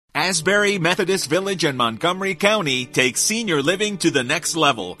Asbury Methodist Village in Montgomery County takes senior living to the next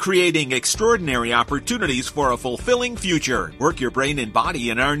level, creating extraordinary opportunities for a fulfilling future. Work your brain and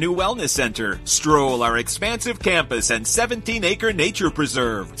body in our new wellness center. Stroll our expansive campus and 17-acre nature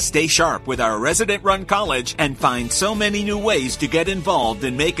preserve. Stay sharp with our resident-run college and find so many new ways to get involved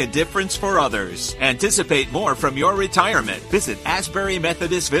and make a difference for others. Anticipate more from your retirement. Visit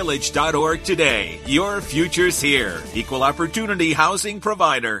AsburyMethodistVillage.org today. Your future's here. Equal opportunity housing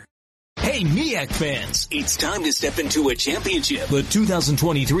provider. Hey, MEAC fans, it's time to step into a championship. The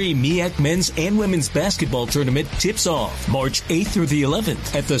 2023 MEAC Men's and Women's Basketball Tournament tips off March 8th through the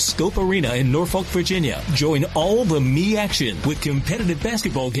 11th at the Scope Arena in Norfolk, Virginia. Join all the MEAC action with competitive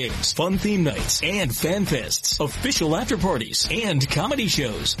basketball games, fun theme nights, and fan fests, official after parties, and comedy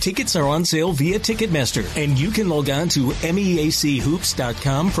shows. Tickets are on sale via Ticketmaster, and you can log on to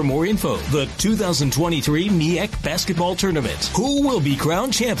MEACHoops.com for more info. The 2023 MEAC Basketball Tournament. Who will be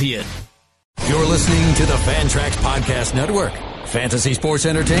crowned champion? You're listening to the Fantrax Podcast Network. Fantasy Sports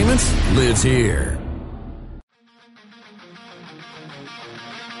Entertainment lives here.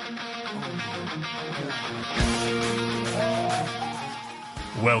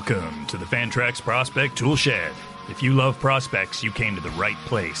 Welcome to the Fantrax Prospect Tool Shed. If you love prospects, you came to the right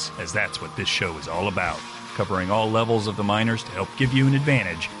place, as that's what this show is all about, covering all levels of the minors to help give you an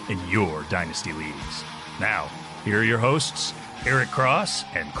advantage in your dynasty leagues. Now, here are your hosts, Eric Cross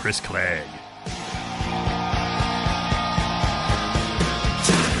and Chris Clegg.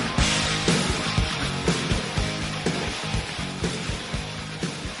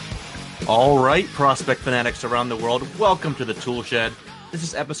 All right, prospect fanatics around the world, welcome to the Tool Shed. This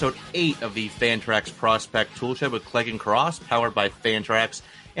is episode 8 of the Fantrax Prospect Tool Shed with Clegg and Cross, powered by Fantrax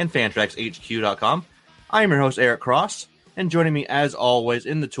and FantraxHQ.com. I am your host, Eric Cross, and joining me, as always,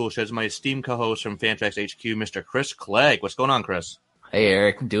 in the Tool Shed is my esteemed co-host from Fantrax HQ, Mr. Chris Clegg. What's going on, Chris? Hey,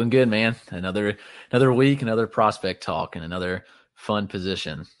 Eric. I'm doing good, man. Another week, another prospect talk, and another fun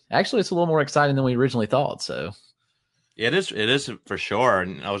position. Actually, it's a little more exciting than we originally thought, so... Yeah, it is for sure.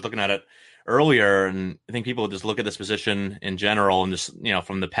 And I was looking at it earlier, and I think people just look at this position in general and just,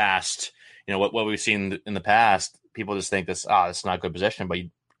 from the past, what we've seen in the past, people just think this is not a good position, but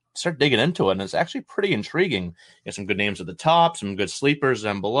you start digging into it, and it's actually pretty intriguing. You have some good names at the top, some good sleepers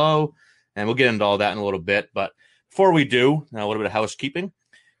down below, and we'll get into all that in a little bit. But before we do, a little bit of housekeeping.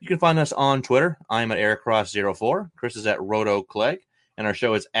 You can find us on Twitter. I'm at EricCross04. Chris is at Roto Clegg, and our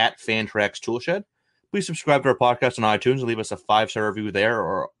show is at Fantrax Toolshed. Please subscribe to our podcast on iTunes and leave us a 5-star review there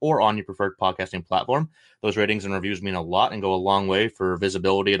or on your preferred podcasting platform. Those ratings and reviews mean a lot and go a long way for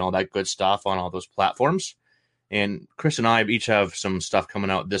visibility and all that good stuff on all those platforms. And Chris and I each have some stuff coming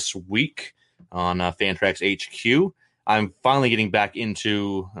out this week on Fantrax HQ. I'm finally getting back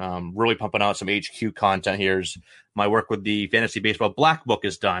into really pumping out some HQ content here. My work with the Fantasy Baseball Black Book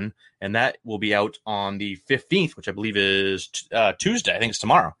is done, and that will be out on the 15th, which I believe is Tuesday. I think it's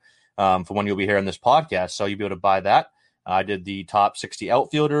tomorrow. For when you'll be hearing this podcast, so you'll be able to buy that. I did the top 60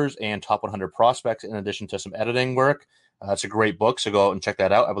 outfielders and top 100 prospects in addition to some editing work. It's a great book, so go out and check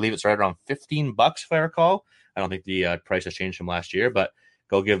that out. I believe it's right around $15 if I recall. I don't think the price has changed from last year, but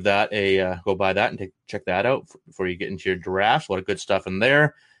go give that go buy that and check that out before you get into your drafts. A lot of good stuff in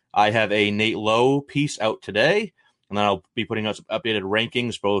there. I have a Nate Lowe piece out today, and then I'll be putting out some updated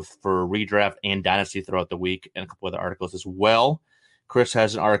rankings both for redraft and dynasty throughout the week, and a couple other articles as well. Chris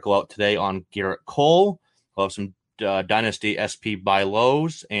has an article out today on Garrett Cole. We'll have some Dynasty SP buy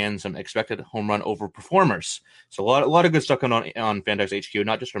lows and some expected home run over performers. So a lot of good stuff going on Fantrax HQ,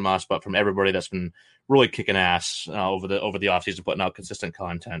 not just from us, but from everybody that's been really kicking ass over the offseason, putting out consistent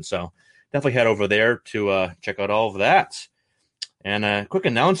content. So definitely head over there to check out all of that. And a quick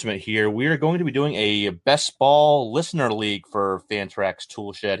announcement here. We are going to be doing a Best Ball Listener League for Fantrax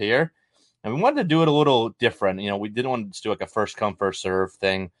Toolshed here. And we wanted to do it a little different. We didn't want to just do like a first come, first serve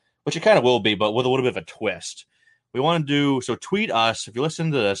thing, which it kind of will be, but with a little bit of a twist. We want to do, so tweet us, if you listen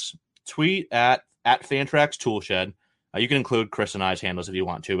to this, tweet at Fantrax Toolshed. You can include Chris and I's handles if you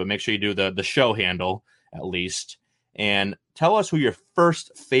want to, but make sure you do the show handle at least. And tell us who your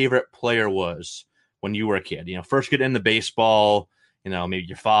first favorite player was when you were a kid. First get into baseball, maybe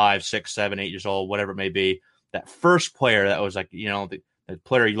you're 5, 6, 7, 8 years old, whatever it may be. That first player that was like, the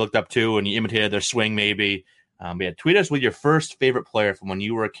player you looked up to and you imitated their swing maybe. Tweet us with your first favorite player from when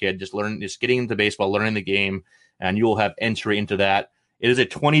you were a kid, just getting into baseball, learning the game, and you will have entry into that. It is a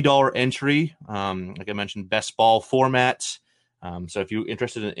 $20 entry, like I mentioned, best ball formats. So if you're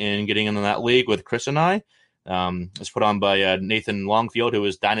interested in getting into that league with Chris and I, it's put on by Nathan Longfield, who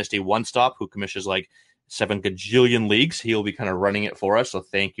is Dynasty One Stop, who commissions like 7 gajillion leagues. He'll be kind of running it for us. So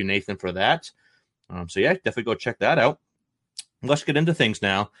thank you, Nathan, for that. So yeah, definitely go check that out. let's get into things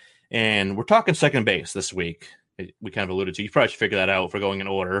now. And we're talking second base this week. We kind of alluded to. You probably should figure that out if we're going in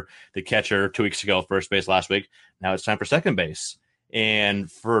order. The catcher 2 weeks ago, first base last week. Now it's time for second base. And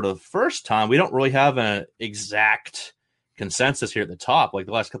for the first time, we don't really have an exact consensus here at the top. Like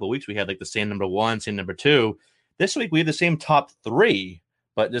the last couple of weeks, we had like the same number 1, same number 2. This week, we have the same top 3,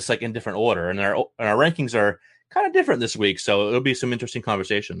 but just like in different order. And our rankings are kind of different this week. So it'll be some interesting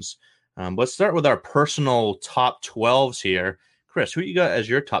conversations. Let's start with our personal top 12s here. Chris, who you got as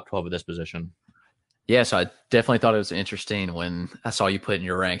your top 12 at this position? Yeah, so I definitely thought it was interesting when I saw you put in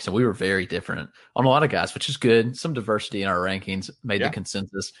your ranks, and we were very different on a lot of guys, which is good. Some diversity in our rankings made the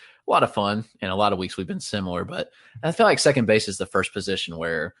consensus. A lot of fun, and a lot of weeks we've been similar, but I feel like second base is the first position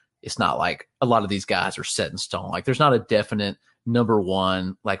where it's not like a lot of these guys are set in stone. Like there's not a definite number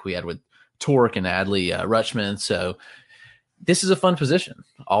 1 like we had with Torque and Adley Rutschman. So this is a fun position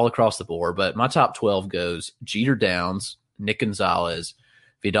all across the board, but my top 12 goes Jeter Downs, Nick Gonzalez,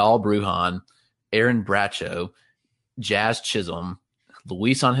 Vidal Brujan, Aaron Bracho, Jazz Chisholm,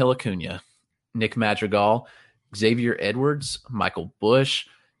 Luis Angel Acuna, Nick Madrigal, Xavier Edwards, Michael Busch,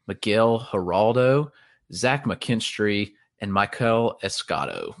 Miguel Geraldo, Zach McKinstry, and Michael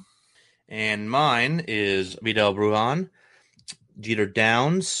Escotto. And mine is Vidal Brujan, Jeter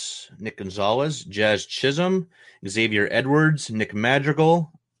Downs, Nick Gonzalez, Jazz Chisholm, Xavier Edwards, Nick Madrigal,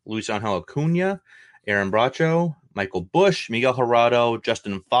 Luis Angel Acuna, Aaron Bracho, Michael Busch, Miguel Geraldo,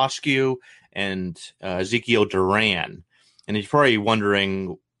 Justin Foscue, and Ezekiel Duran. And you're probably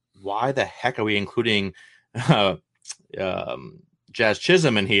wondering, why the heck are we including Jazz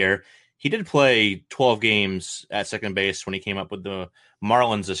Chisholm in here? He did play 12 games at second base when he came up with the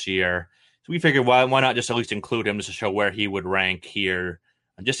Marlins this year. So we figured, why not just at least include him just to show where he would rank here,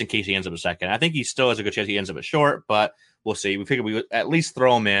 just in case he ends up a second. I think he still has a good chance he ends up at short, but we'll see. We figured we would at least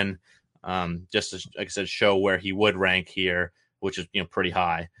throw him in just to, like I said, show where he would rank here, which is pretty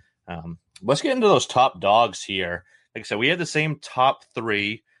high. Let's get into those top dogs here. Like I said, we had the same top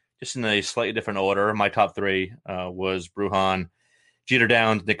 3, just in a slightly different order. My top 3 was Brujan, Jeter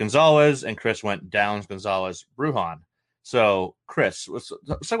Downs, Nick Gonzalez, and Chris went Downs, Gonzalez, Brujan. So, Chris, let's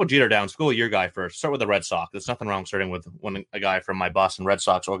start with Jeter Downs. Go with your guy first. Start with the Red Sox. There's nothing wrong starting with a guy from my Boston Red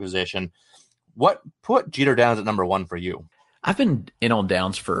Sox organization. What put Jeter Downs at number 1 for you? I've been in on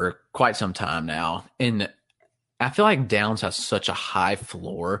Downs for quite some time now, and I feel like Downs has such a high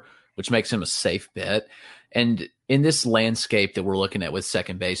floor, which makes him a safe bet. And in this landscape that we're looking at with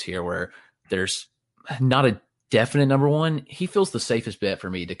second base here, where there's not a definite number 1, he feels the safest bet for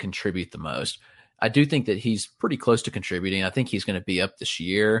me to contribute the most. I do think that he's pretty close to contributing. I think he's going to be up this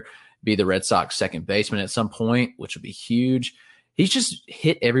year, be the Red Sox second baseman at some point, which would be huge. He's just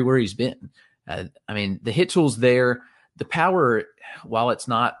hit everywhere he's been. I mean, the hit tool's there. The power, while it's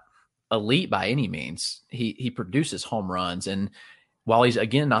not elite by any means, he produces home runs. And while he's,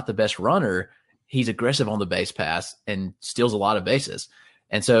 again, not the best runner, he's aggressive on the base pass and steals a lot of bases.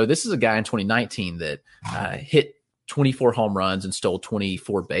 And so this is a guy in 2019 that hit 24 home runs and stole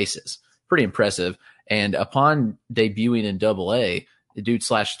 24 bases. Pretty impressive. And upon debuting in Double-A, the dude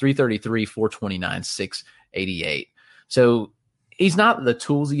slashed 333, 429, 688. So he's not the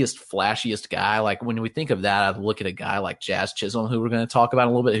toolsiest, flashiest guy. Like when we think of that, I look at a guy like Jazz Chisholm, who we're going to talk about in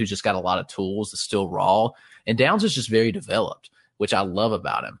a little bit, who's just got a lot of tools, is still raw. And Downs is just very developed, which I love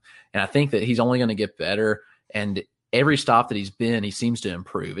about him. And I think that he's only going to get better. And every stop that he's been, he seems to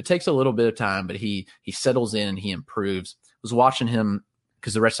improve. It takes a little bit of time, but he settles in and he improves. I was watching him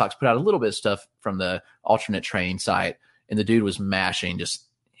because the Red Sox put out a little bit of stuff from the alternate train site, and the dude was mashing, just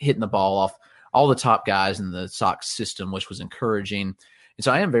hitting the ball off all the top guys in the Sox system, which was encouraging. And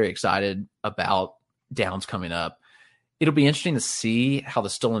so I am very excited about Downs coming up. It'll be interesting to see how the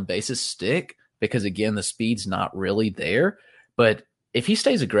stolen bases stick because, again, the speed's not really there. But if he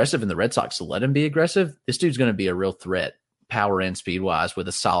stays aggressive and the Red Sox let him be aggressive, this dude's going to be a real threat, power and speed-wise, with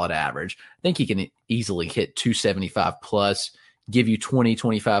a solid average. I think he can easily hit 275 plus, give you 20,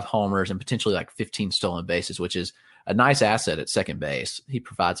 25 homers, and potentially like 15 stolen bases, which is a nice asset at second base. He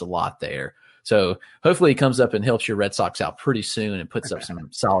provides a lot there. So hopefully he comes up and helps your Red Sox out pretty soon and puts up some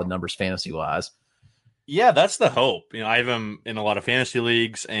solid numbers fantasy-wise. Yeah, that's the hope. I have him in a lot of fantasy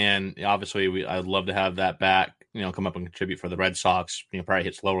leagues, and obviously I'd love to have that back, come up and contribute for the Red Sox. Probably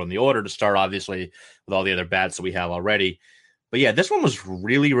hit slower in the order to start, obviously, with all the other bats that we have already. But yeah, this one was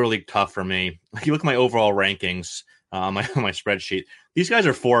really, really tough for me. Like you look at my overall rankings on my spreadsheet, these guys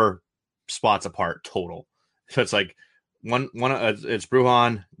are 4 spots apart total. So it's like one it's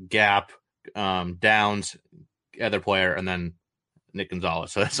Brujan, Gap, Downs, other player, and then Nick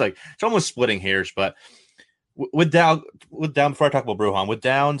Gonzalez. So it's almost splitting hairs. But with Downs, before I talk about Brujan, with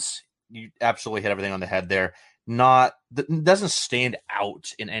Downs, you absolutely hit everything on the head there. doesn't stand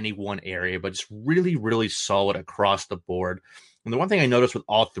out in any one area, but it's really, really solid across the board. And the one thing I noticed with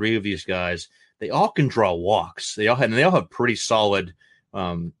all three of these guys, they all can draw walks. They all have pretty solid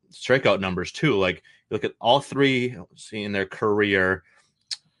strikeout numbers too. Like you look at all three, see in their career,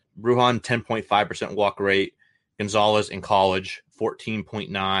 Bruján 10.5% walk rate, Gonzalez in college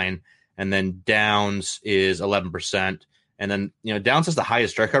 14.9, and then Downs is 11%. And then, Downs has the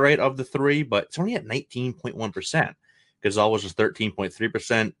highest strikeout rate of the three, but it's only at 19.1%. Gonzalez was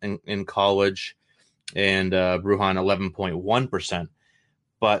 13.3% in college, and Bruján 11.1%.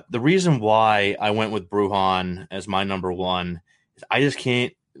 But the reason why I went with Bruján as my number one is I just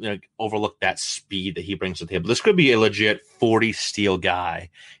can't overlook that speed that he brings to the table. This could be a legit 40 steal guy.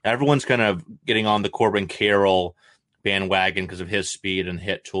 Everyone's kind of getting on the Corbin Carroll bandwagon because of his speed and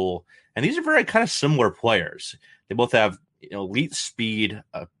hit tool. And these are very kind of similar players. They both have elite speed,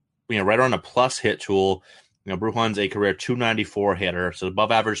 right around a plus hit tool. Bruján's a career 294 hitter, so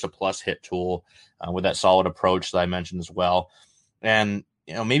above average to plus hit tool with that solid approach that I mentioned as well. And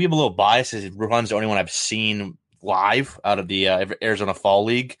maybe I'm a little biased as Bruján's the only one I've seen live out of the Arizona Fall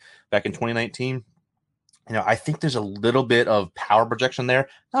League back in 2019. I think there's a little bit of power projection there,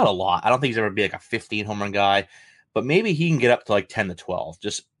 not a lot. I don't think he's ever be like a 15 home run guy, but maybe he can get up to like 10 to 12.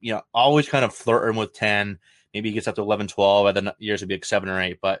 Just always kind of flirting with 10. Maybe he gets up to 11, 12. Other years would be like 7 or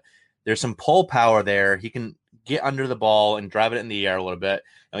 8. But there's some pull power there. He can get under the ball and drive it in the air a little bit.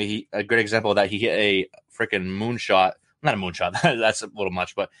 A great example of that, he hit a freaking moonshot. Not a moonshot. That's a little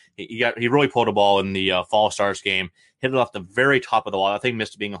much, but he really pulled a ball in the Fall Stars game, hit it off the very top of the wall. I think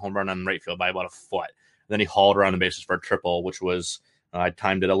missed being a home run on right field by about a foot. Then he hauled around the bases for a triple, which was I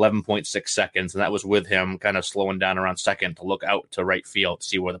timed it 11.6 seconds, and that was with him kind of slowing down around second to look out to right field to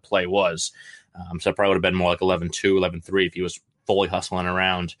see where the play was. So it probably would have been more like 11.2, 11.3 if he was fully hustling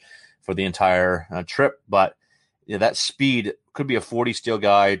around for the entire trip. But that speed could be a 40 steal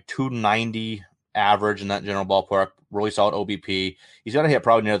guy, 290 average in that general ballpark, really solid OBP. He's got to hit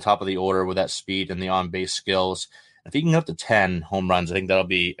probably near the top of the order with that speed and the on-base skills. If he can get up to 10 home runs, I think that'll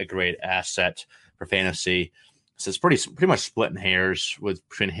be a great asset for fantasy. So it's pretty much splitting hairs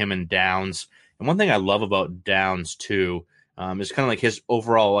between him and Downs. And one thing I love about Downs too is kind of like his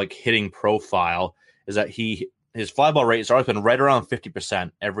overall like hitting profile is that his fly ball rate has always been right around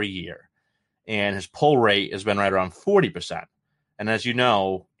 50% every year, and his pull rate has been right around 40%. And as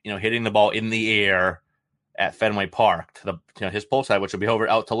hitting the ball in the air at Fenway Park to his pull side, which will be over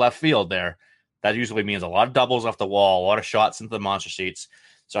out to left field there, that usually means a lot of doubles off the wall, a lot of shots into the monster seats.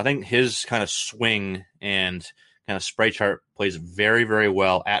 So I think his kind of swing and kind of spray chart plays very, very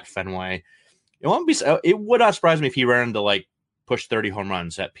well at Fenway. It would not surprise me if he ran to like push 30 home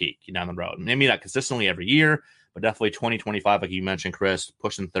runs at peak down the road. Maybe not consistently every year, but definitely 20, 25, like you mentioned, Chris,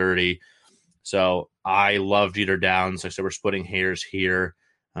 pushing 30. So I love Jeter Downs. Like I said, we're splitting hairs here.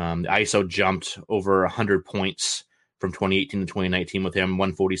 The ISO jumped over 100 points from 2018 to 2019 with him,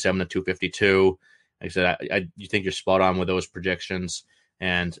 147 to 252. Like I said, you think you're spot on with those projections.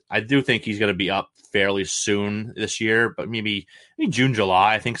 And I do think he's going to be up fairly soon this year, but maybe June,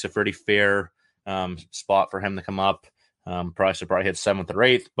 July, I think is a pretty fair spot for him to come up. Probably hit 7th or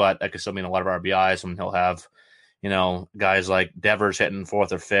 8th, but that could still mean a lot of RBIs. And he'll have, guys like Devers hitting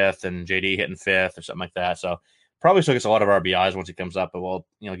 4th or 5th and JD hitting 5th or something like that. So probably still gets a lot of RBIs once he comes up, but we'll,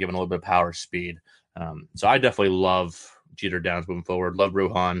 given a little bit of power speed. So I definitely love Jeter Downs moving forward. Love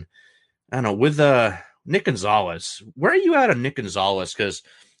Bruján. I don't know, with Nick Gonzalez, where are you at on Nick Gonzalez? Because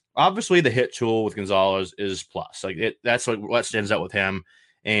obviously the hit tool with Gonzalez is plus. That's what stands out with him.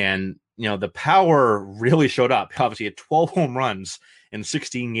 And, the power really showed up. Obviously, he had 12 home runs in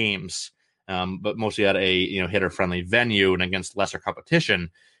 16 games, but mostly at a hitter-friendly venue and against lesser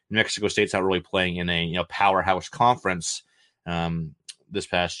competition. New Mexico State's not really playing in a powerhouse conference this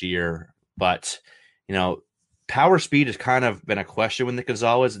past year, but power speed has kind of been a question with Nick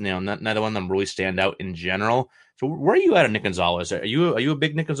Gonzalez. Neither one of them really stand out in general. So where are you at on Nick Gonzalez? Are you a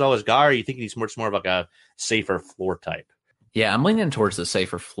big Nick Gonzalez guy, or are you thinking he's much more of like a safer floor type? Yeah, I'm leaning towards the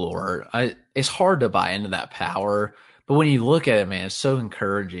safer floor. It's hard to buy into that power, but when you look at it, man, it's so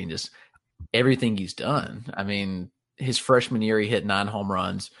encouraging. Just everything he's done. I mean, his freshman year, he hit 9 home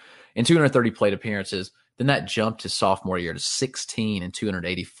runs and 230 plate appearances. Then that jumped his sophomore year to 16 and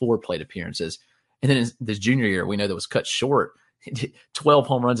 284 plate appearances. And then in this junior year, we know that was cut short. 12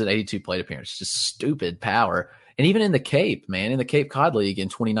 home runs and 82 plate appearances. Just stupid power. And even in the Cape Cod League in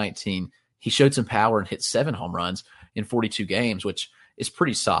 2019, he showed some power and hit 7 home runs in 42 games, which is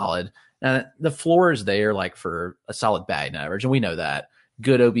pretty solid. Now, the floor is there like for a solid batting average, and we know that.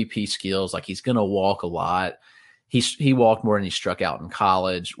 Good OBP skills, like he's going to walk a lot. He walked more than he struck out in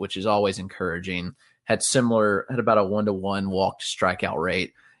college, which is always encouraging. had about a 1-to-1 walk to strikeout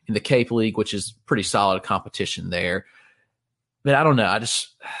rate in the Cape League, which is pretty solid competition there. But I don't know.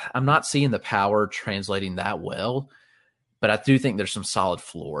 I'm not seeing the power translating that well, but I do think there's some solid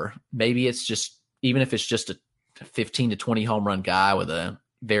floor. Maybe it's just, even if it's just a 15 to 20 home run guy with a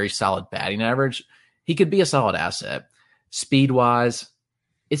very solid batting average, he could be a solid asset. Speed wise,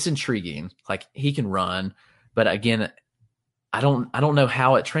 it's intriguing. Like, he can run, but again, I don't know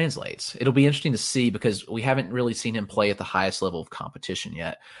how it translates. It'll be interesting to see because we haven't really seen him play at the highest level of competition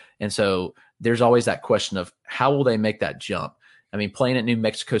yet. And so there's always that question of how will they make that jump? I mean, playing at New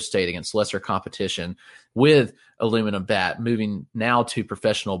Mexico State against lesser competition with aluminum bat, moving now to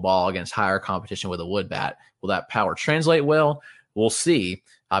professional ball against higher competition with a wood bat. Will that power translate well? We'll see.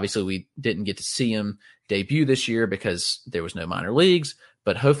 Obviously, we didn't get to see him debut this year because there was no minor leagues,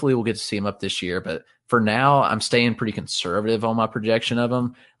 but hopefully we'll get to see him up this year. But for now, I'm staying pretty conservative on my projection of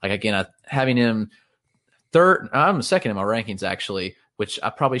him. Like, again, having him third, I'm second in my rankings, actually, which I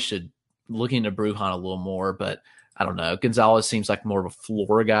probably should look into Bruján a little more, but I don't know. Gonzalez seems like more of a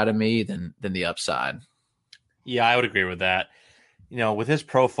floor guy to me than the upside. Yeah, I would agree with that. With his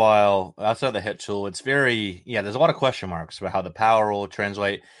profile outside the hit tool, it's very, there's a lot of question marks about how the power will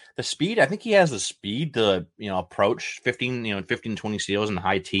translate. The speed, I think he has the speed to, approach 15, 20 steals in the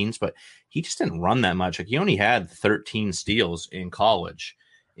high teens, but he just didn't run that much. Like, he only had 13 steals in college.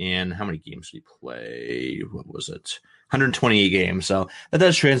 In how many games did he play? What was it? 128 games. So that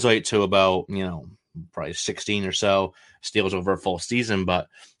does translate to about, probably 16 or so steals over a full season, but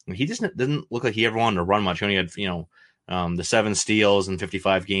he just doesn't look like he ever wanted to run much. He only had, the 7 steals in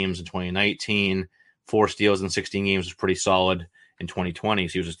 55 games in 2019, 4 steals in 16 games was pretty solid in 2020.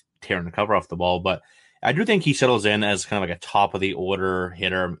 So he was just tearing the cover off the ball. But I do think he settles in as kind of like a top of the order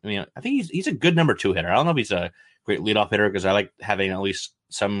hitter. I mean, I think he's a good number 2 hitter. I don't know if he's a great leadoff hitter because I like having at least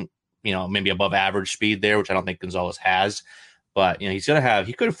some, maybe above average speed there, which I don't think Gonzalez has. But,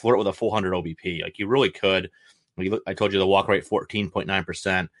 he could flirt with a 400 OBP. Like, he really could. I told you the walk rate,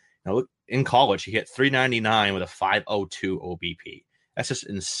 14.9%. Look, in college, he hit 399 with a 502 OBP. That's just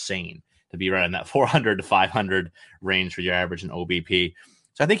insane to be right in that 400 to 500 range for your average in OBP.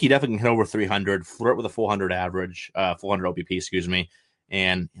 So I think he definitely can hit over 300, flirt with a 400 average, 400 OBP, excuse me.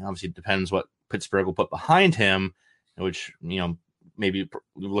 And obviously it depends what Pittsburgh will put behind him, which, maybe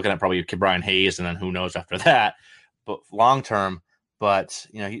looking at probably Brian Hayes, and then who knows after that. But long term,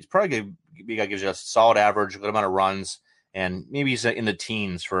 he's probably going to be a guy who gives you a solid average, a good amount of runs, and maybe he's in the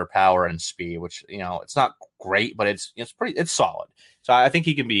teens for power and speed, which, it's not great, but it's solid. So I think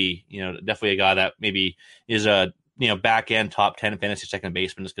he can be, definitely a guy that maybe is a, back end top 10 fantasy second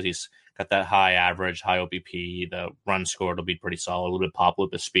baseman just because he's got that high average, high OBP. The run score will be pretty solid, a little bit pop, a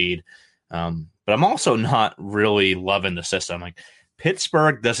little bit of speed. But I'm also not really loving the system. Like,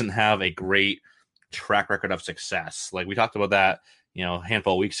 Pittsburgh doesn't have a great track record of success. Like, we talked about that, a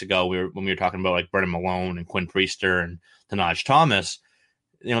handful of weeks ago when we were talking about like Brennan Malone and Quinn Priester and Tanaj Thomas.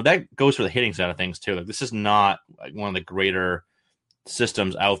 That goes for the hitting side of things too. Like, this is not like one of the greater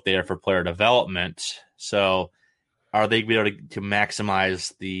systems out there for player development. So are they going to be able to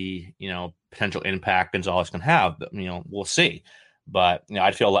maximize the, potential impact Gonzalez can have? We'll see. But,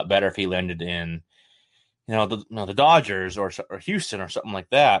 I'd feel a lot better if he landed in, the Dodgers or Houston or something like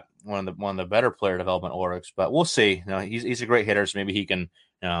that, one of the better player development orgs. But we'll see. He's a great hitter, so maybe he can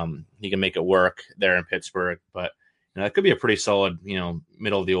make it work there in Pittsburgh. But it could be a pretty solid,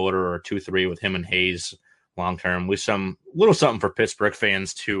 middle of the order or 2-3 with him and Hayes long term, with some little something for Pittsburgh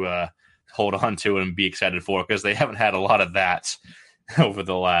fans to hold on to and be excited for, because they haven't had a lot of that over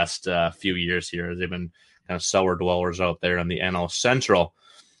the last few years here. They've been kind of cellar dwellers out there in the NL Central.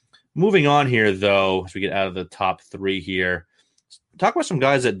 Moving on here, though, as we get out of the top 3 here, talk about some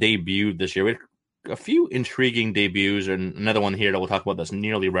guys that debuted this year. We had a few intriguing debuts, and another one here that we'll talk about that's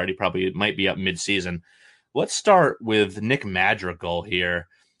nearly ready. Probably it might be up mid-season. Let's start with Nick Madrigal here.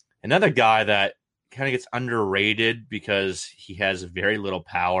 Another guy that kind of gets underrated because he has very little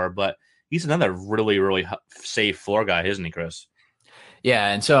power, but he's another really, really safe floor guy, isn't he, Chris? Yeah,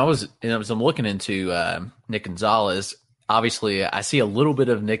 and so I'm looking into Nick Gonzalez. Obviously, I see a little bit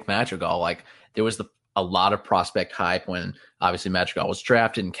of Nick Madrigal. Like, there was a lot of prospect hype when obviously Madrigal was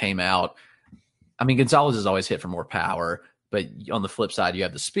drafted and came out. I mean, Gonzalez has always hit for more power, but on the flip side, you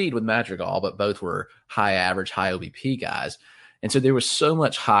have the speed with Madrigal, but both were high average, high OBP guys. And so there was so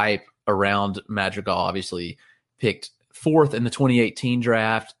much hype around Madrigal. Obviously, picked 4th in the 2018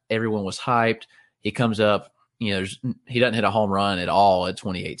 draft. Everyone was hyped. He comes up, he doesn't hit a home run at all in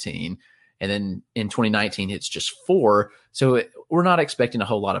 2018. And then in 2019, hits just 4. So we're not expecting a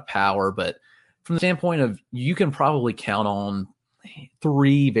whole lot of power, but from the standpoint of, you can probably count on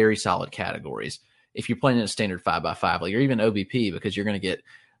 3 very solid categories. if you're playing in a standard 5x5 league or even OBP, because you're going to get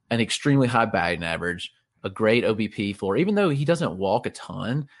an extremely high batting average, a great OBP floor. Even though he doesn't walk a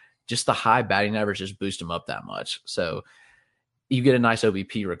ton, just the high batting average just boosts him up that much. So you get a nice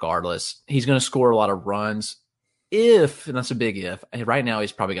OBP regardless. He's going to score a lot of runs if, and that's a big if, right now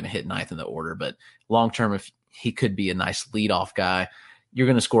he's probably going to hit ninth in the order, but long-term, if he could be a nice leadoff guy, you're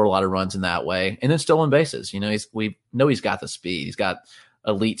going to score a lot of runs in that way. And then stolen bases. We know he's got the speed. He's got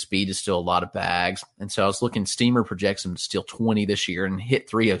elite speed to steal a lot of bags. And so I was looking, Steamer projects him to steal 20 this year and hit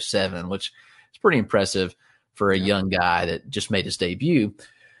 307, which is pretty impressive for a young guy that just made his debut.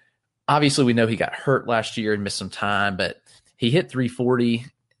 Obviously, we know he got hurt last year and missed some time, but he hit 340,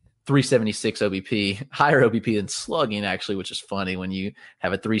 376 OBP, higher OBP than slugging, actually, which is funny when you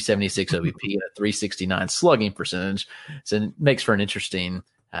have a 376 OBP and a 369 slugging percentage. So it makes for an interesting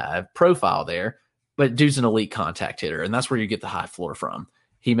profile there. But dude's an elite contact hitter, and that's where you get the high floor from.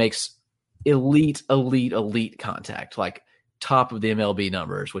 He makes elite contact, like top of the MLB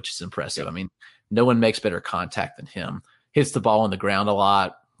numbers, which is impressive. I mean, no one makes better contact than him. Hits the ball on the ground a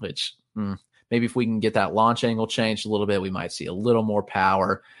lot, which maybe if we can get that launch angle changed a little bit, we might see a little more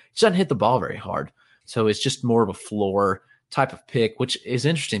power. He doesn't hit the ball very hard. So it's just more of a floor type of pick, which is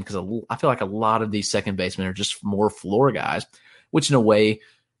interesting because I feel like a lot of these second basemen are just more floor guys, which in a way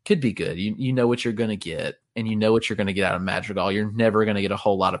could be good. You know what you're going to get, and you know what you're going to get out of Madrigal. You're never going to get a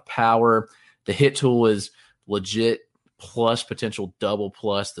whole lot of power. The hit tool is legit plus potential double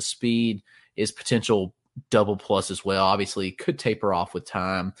plus. The speed is potential double plus as well. Obviously, could taper off with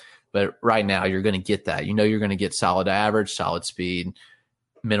time, but right now you're going to get that. You know you're going to get solid average, solid speed,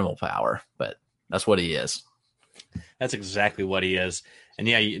 minimal power, but that's what he is. That's exactly what he is. And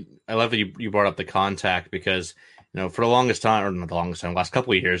yeah, I love that you brought up the contact because, for the longest time, or not the longest time, last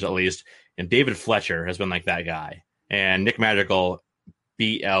couple of years at least, and David Fletcher has been like that guy. And Nick Madrigal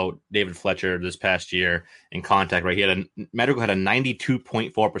beat out David Fletcher this past year in contact rate. Madrigal had a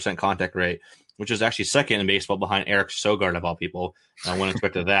 92.4% contact rate, which is actually second in baseball behind Eric Sogard of all people. I wouldn't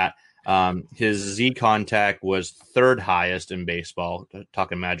expect that. His Z contact was third highest in baseball,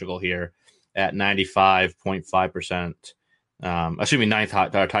 talking Madrigal here, at 95.5%. Ninth high,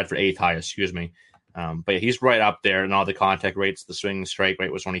 tied for eighth highest, excuse me. But he's right up there in all the contact rates. The swing strike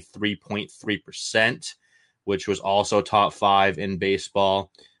rate was only 3.3%, which was also top 5 in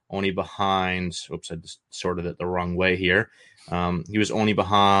baseball, only behind, I just sorted it the wrong way here. He was only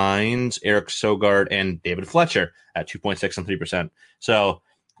behind Eric Sogard and David Fletcher at 2.6 and 3%. So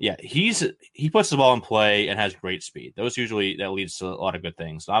yeah, he puts the ball in play and has great speed. That leads to a lot of good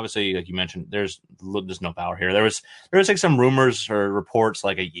things. Obviously, like you mentioned, there's no power here. There was like some rumors or reports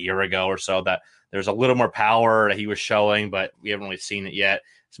like a year ago or so that there's a little more power that he was showing, but we haven't really seen it yet.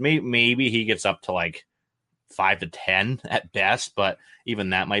 So maybe he gets up to like 5 to 10 at best, but even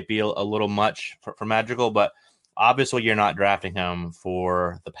that might be a little much for Madrigal. But obviously, you're not drafting him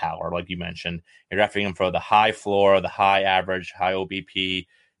for the power, like you mentioned. You're drafting him for the high floor, the high average, high OBP.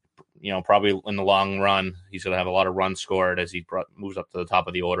 Probably in the long run, he's going to have a lot of runs scored as he moves up to the top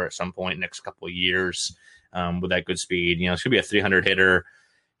of the order at some point next couple of years with that good speed. It's going to be a 300 hitter,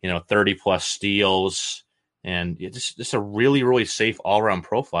 30 plus steals, and just a really, really safe all around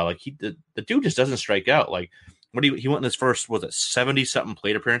profile. Like the dude just doesn't strike out. Like he went in his first, 70 something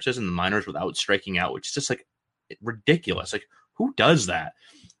plate appearances in the minors without striking out, which is just like ridiculous. Like who does that?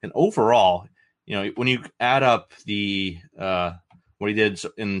 And overall, when you add up the what he did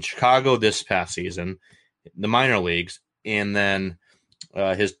in Chicago this past season, the minor leagues, and then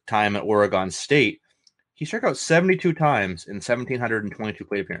his time at Oregon State, he struck out 72 times in 1,722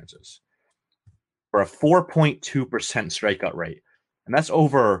 plate appearances for a 4.2% strikeout rate. And that's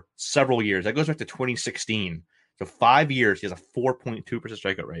over several years. That goes back to 2016. So 5 years, he has a 4.2%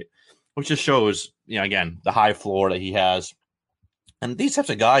 strikeout rate, which just shows, again, the high floor that he has. And these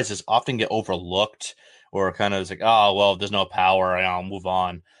types of guys just often get overlooked, or kind of like, oh, well, there's no power, I'll move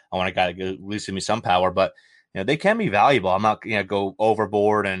on. I want a guy to at least give me some power. But, they can be valuable. I'm not going to go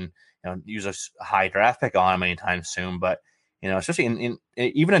overboard and use a high draft pick on him anytime soon. But, especially in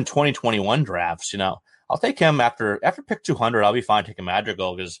even in 2021 drafts, I'll take him after pick 200. I'll be fine taking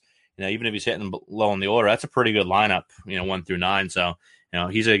Madrigal because, even if he's hitting low in the order, that's a pretty good lineup, 1 through 9. So,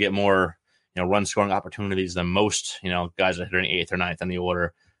 he's going to get more, run scoring opportunities than most, guys that are hitting 8th or 9th in the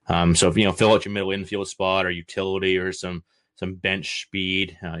order. So if fill out your middle infield spot or utility or some bench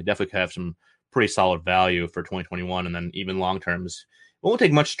speed, you definitely could have some pretty solid value for 2021. And then even long terms, it won't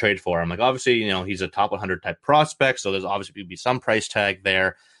take much to trade for him. Like obviously, he's a top 100 type prospect, so there's obviously be some price tag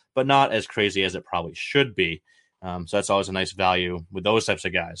there, but not as crazy as it probably should be. So that's always a nice value with those types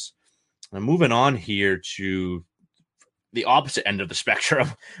of guys. Now moving on here to the opposite end of the spectrum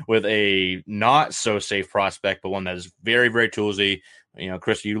with a not so safe prospect, but one that is very, very toolsy.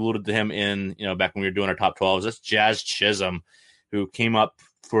 Chris, you alluded to him in, back when we were doing our top 12s. That's Jazz Chisholm, who came up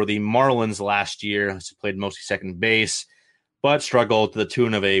for the Marlins last year. He played mostly second base, but struggled to the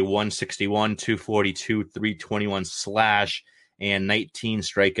tune of a 161, 242, 321 slash and 19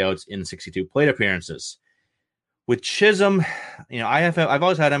 strikeouts in 62 plate appearances. With Chisholm, I've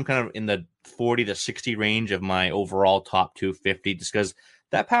always had him kind of in the 40 to 60 range of my overall top 250, just because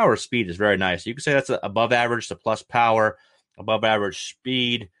that power speed is very nice. You could say that's above average to plus power, above average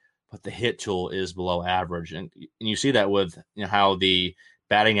speed, but the hit tool is below average. And you see that with how the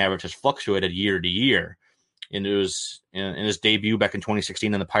batting average has fluctuated year to year. And it was in his debut back in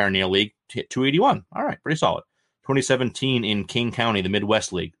 2016 in the Pioneer League, hit 281. All right, pretty solid. 2017 in King County, the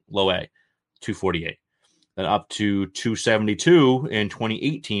Midwest League, low A, 248. Then up to 272 in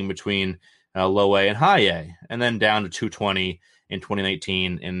 2018 between low A and high A, and then down to 220 in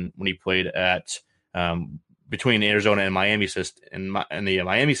 2019 when he played at between Arizona and Miami in the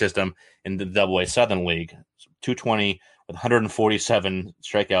Miami system in the Double-A Southern League. So 220 with 147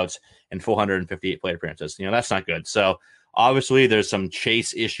 strikeouts and 458 plate appearances. That's not good. So obviously there's some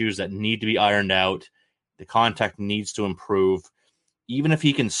chase issues that need to be ironed out. The contact needs to improve. Even if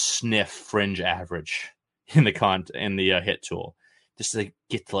he can sniff fringe average in the hit tool, just to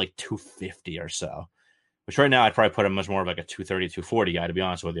get to like 250 or so, which right now I'd probably put him much more of like a 230, 240 guy, to be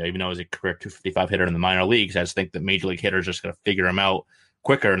honest with you. Even though he's a career 255 hitter in the minor leagues, I just think that major league hitters are just going to figure him out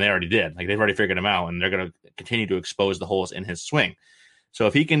quicker, and they already did. Like, they've already figured him out, and they're going to continue to expose the holes in his swing. So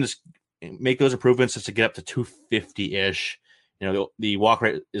if he can just make those improvements just to get up to 250-ish, the walk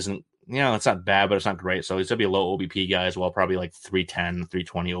rate isn't, it's not bad, but it's not great. So he's going to be a low OBP guy as well, probably like 310,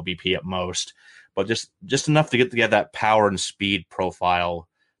 320 OBP at most. But just enough to get that power and speed profile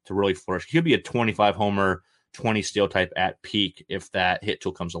to really flourish. He'll be a 25 homer, 20 steal type at peak if that hit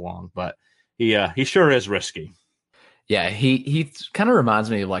tool comes along. But he sure is risky. Yeah, he kind of reminds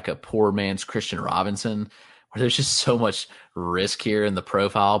me of like a poor man's Christian Robinson, where there's just so much risk here in the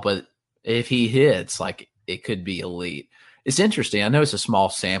profile. But if he hits, like, it could be elite. It's interesting. I know it's a small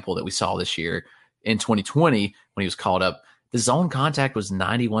sample that we saw this year. In 2020, when he was called up, the zone contact was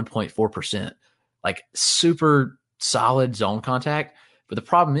 91.4%. Like, super solid zone contact. But the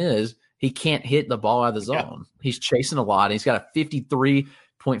problem is he can't hit the ball out of the zone. Yeah. He's chasing a lot. And he's got a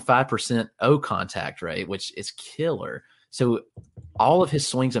 53.5% O contact rate, which is killer. So all of his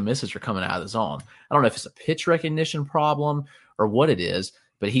swings and misses are coming out of the zone. I don't know if it's a pitch recognition problem or what it is,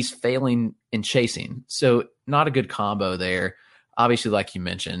 but he's failing in chasing. So not a good combo there. Obviously, like you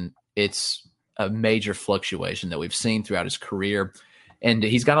mentioned, it's a major fluctuation that we've seen throughout his career. And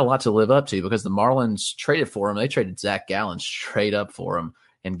he's got a lot to live up to because the Marlins traded for him. They traded Zach Gallen straight up for him.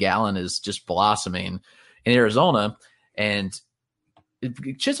 And Gallen is just blossoming in Arizona. And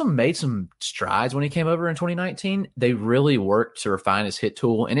Chisholm made some strides when he came over in 2019. They really worked to refine his hit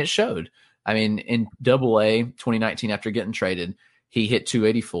tool, and it showed. I mean, in Double-A 2019, after getting traded, he hit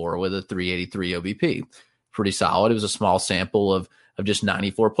 284 with a 383 OBP. Pretty solid. It was a small sample of just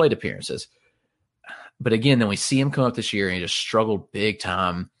 94 plate appearances. But again, then we see him come up this year and he just struggled big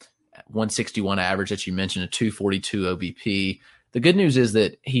time. 161 average that you mentioned, a 242 OBP. The good news is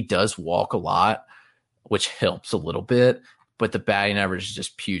that he does walk a lot, which helps a little bit, but the batting average is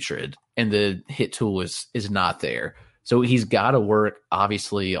just putrid and the hit tool is not there. So he's got to work,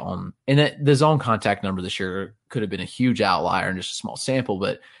 obviously, on – and the zone contact number this year could have been a huge outlier and just a small sample,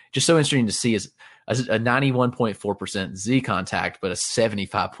 but just so interesting to see is a 91.4% Z contact, but a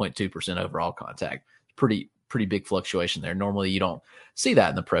 75.2% overall contact. Pretty big fluctuation there. Normally you don't see that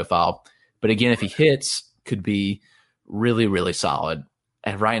in the profile. But again, if he hits, could be really, really solid.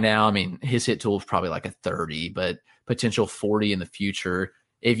 And right now, I mean, his hit tool is probably like a 30, but potential 40 in the future.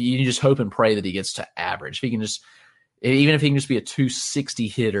 If you just hope and pray that he gets to average. If he can just – even if he can just be a 260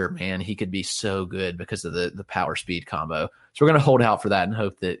 hitter, man, he could be so good because of the power speed combo. So we're going to hold out for that and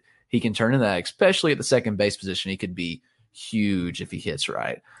hope that he can turn into that, especially at the second base position. He could be huge if he hits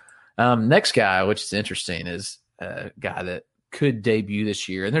right. Next guy, which is interesting, is a guy that could debut this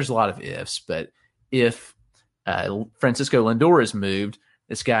year. And there's a lot of ifs, but if Francisco Lindor is moved,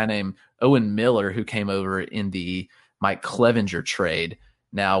 this guy named Owen Miller, who came over in the Mike Clevinger trade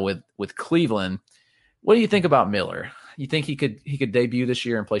now with Cleveland. What do you think about Miller? You think he could debut this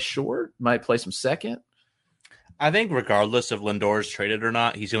year and play short? Might play some second? I think regardless if Lindor is traded or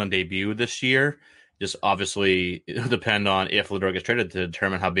not, he's going to debut this year. Just obviously it'll depend on if Lindor gets traded to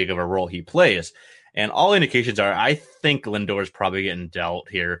determine how big of a role he plays. And all indications are, I think Lindor is probably getting dealt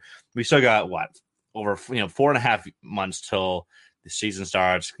here. We still got over 4.5 months till the season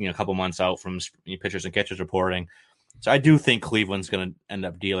starts. A couple months out from pitchers and catchers reporting. So I do think Cleveland's going to end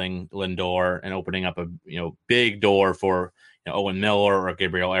up dealing Lindor and opening up a big door for Owen Miller or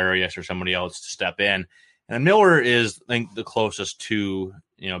Gabriel Arias or somebody else to step in. And Miller is, I think, the closest to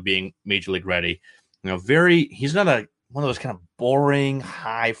being major league ready. He's not one of those kind of boring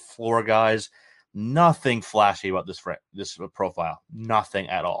high floor guys. Nothing flashy about this profile, nothing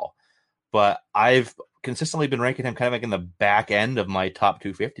at all. But I've consistently been ranking him kind of like in the back end of my top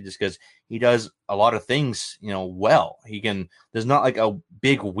 250 just because he does a lot of things, well. There's not like a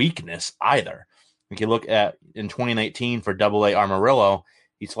big weakness either. If you look at in 2019 for AA Amarillo,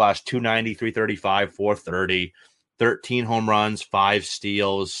 he slashed 290, 335, 430, 13 home runs, 5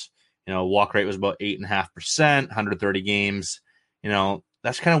 steals. Walk rate was about 8.5%, 130 games.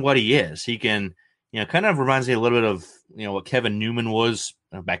 That's kind of what he is. He can, kind of reminds me a little bit of, what Kevin Newman was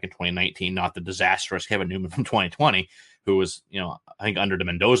back in 2019, not the disastrous Kevin Newman from 2020, who was, I think under the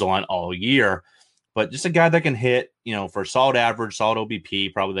Mendoza line all year, but just a guy that can hit, for solid average, solid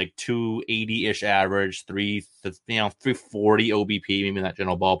OBP, probably like 280-ish average, 340 OBP, maybe in that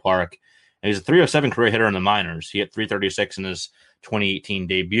general ballpark. And he's a 307 career hitter in the minors. He hit 336 in his 2018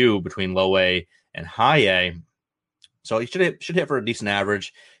 debut between low A and high A. So he should hit for a decent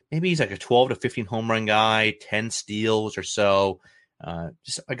average. Maybe he's like a 12 to 15 home run guy, 10 steals or so.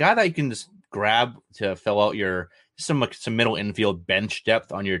 Just a guy that you can just grab to fill out some middle infield bench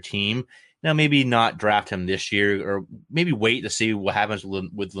depth on your team. Now, maybe not draft him this year, or maybe wait to see what happens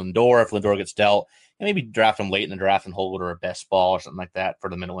with Lindor if Lindor gets dealt, and maybe draft him late in the draft and hold it or a best ball or something like that for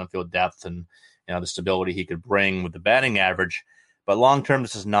the middle infield depth and the stability he could bring with the batting average. But long term,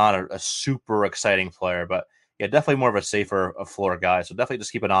 this is not a super exciting player, but yeah, definitely more of a safer floor guy. So definitely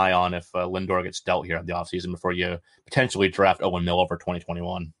just keep an eye on if Lindor gets dealt here in the offseason before you potentially draft Owen Miller for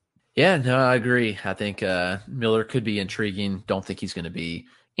 2021. Yeah, no, I agree. I think Miller could be intriguing. Don't think he's going to be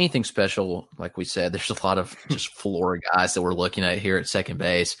anything special. Like we said, there's a lot of just floor guys that we're looking at here at second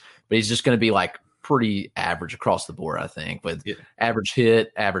base, but he's just going to be like pretty average across the board, I think, with average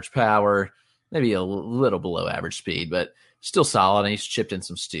hit, average power, maybe a little below average speed, but still solid. And he's chipped in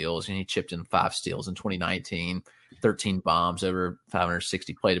some steals, and he chipped in 5 steals in 2019, 13 bombs over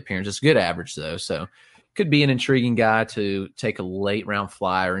 560 plate appearances. Good average, though. So could be an intriguing guy to take a late round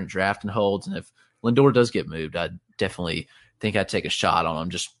flyer and draft and holds. And if Lindor does get moved, I definitely think I'd take a shot on him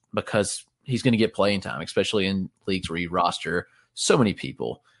just because he's going to get playing time, especially in leagues where you roster so many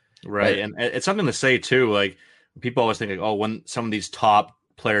people. Right. And it's something to say, too. Like, people always think, like, when some of these top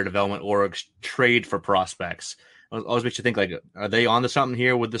player development orgs trade for prospects, it always makes you think, like, are they onto something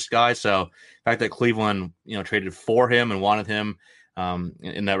here with this guy? So the fact that Cleveland, traded for him and wanted him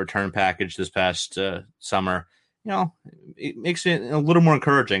in that return package this past summer, it makes it a little more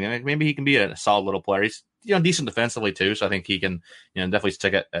encouraging. And maybe he can be a solid little player. He's decent defensively too, so I think he can definitely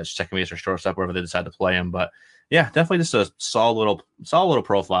stick at second base or shortstop wherever they decide to play him. But yeah, definitely just a solid little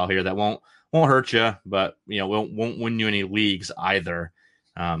profile here that won't hurt you, but won't win you any leagues either.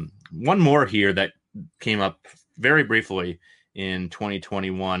 One more here that came up very briefly in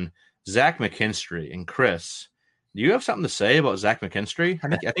 2021, Zach McKinstry. And Chris, do you have something to say about Zach McKinstry?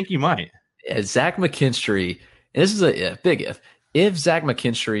 I think you might. Yeah, Zach McKinstry. This is a big if. If Zach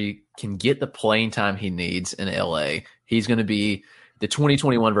McKinstry can get the playing time he needs in LA, he's going to be the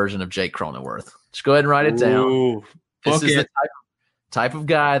 2021 version of Jake Cronenworth. Just go ahead and write it down. Ooh, this is the type of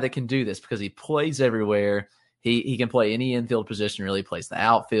guy that can do this because he plays everywhere. He can play any infield position, really plays the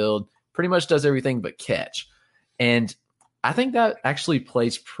outfield, pretty much does everything but catch. And I think that actually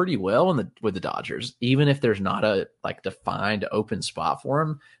plays pretty well with the Dodgers, even if there's not a defined open spot for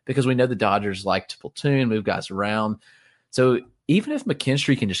him, because we know the Dodgers like to platoon, move guys around. So even if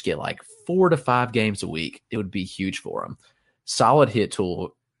McKinstry can just get 4 to 5 games a week, it would be huge for him. Solid hit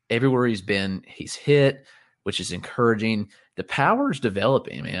tool. Everywhere he's been, he's hit, which is encouraging. The power is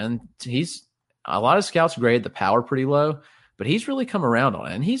developing, man. A lot of scouts grade the power pretty low, but he's really come around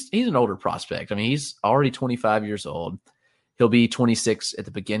on it. And he's an older prospect. I mean, he's already 25 years old. He'll be 26 at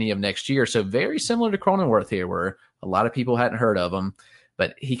the beginning of next year. So very similar to Cronenworth here, where a lot of people hadn't heard of him,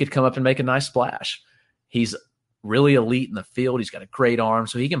 but he could come up and make a nice splash. He's really elite in the field. He's got a great arm,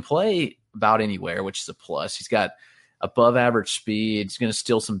 so he can play about anywhere, which is a plus. He's got above average speed. He's going to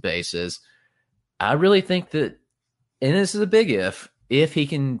steal some bases. I really think that, and this is a big if he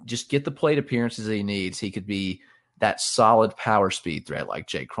can just get the plate appearances that he needs, he could be that solid power speed threat like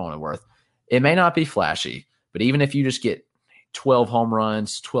Jake Cronenworth. It may not be flashy, but even if you just get 12 home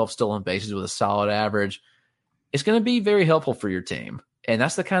runs, 12 stolen bases with a solid average, it's going to be very helpful for your team. And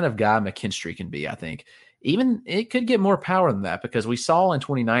that's the kind of guy McKinstry can be, I think. Even it could get more power than that, because we saw in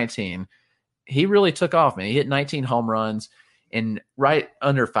 2019, he really took off, man. He hit 19 home runs and right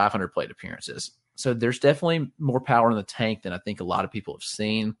under 500 plate appearances. So there's definitely more power in the tank than I think a lot of people have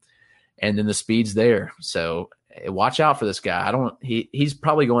seen. And then the speed's there. So watch out for this guy. He's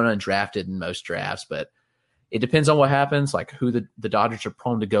probably going undrafted in most drafts, but it depends on what happens, like who the Dodgers are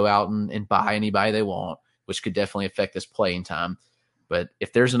prone to go out and buy anybody they want, which could definitely affect this playing time. But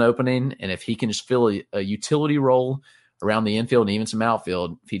if there's an opening and if he can just fill a utility role around the infield and even some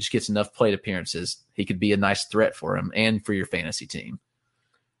outfield, if he just gets enough plate appearances, he could be a nice threat for him and for your fantasy team.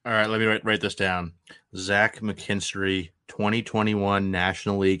 All right, let me write this down. Zach McKinstry, 2021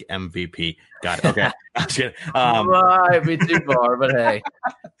 National League MVP. Got it. Okay. I was kidding. Might be too far, but hey.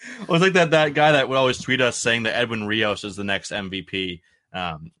 It was like that guy that would always tweet us saying that Edwin Rios is the next MVP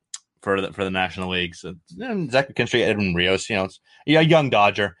for the National League. So Zach McKinstry, Edwin Rios, it's a young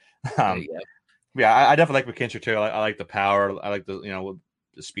Dodger. Yeah, I definitely like McKinstry too. I like the power. I like the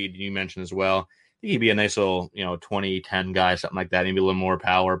speed you mentioned as well. I think he'd be a nice little 20-10 guy, something like that. Maybe a little more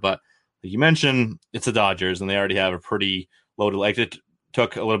power, but like you mentioned, it's the Dodgers, and they already have a pretty loaded. Like it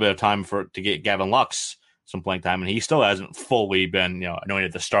took a little bit of time to get Gavin Lux some playing time, and he still hasn't fully been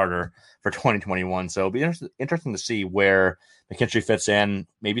anointed the starter for 2021. So it'll be interesting to see where McKinstry fits in.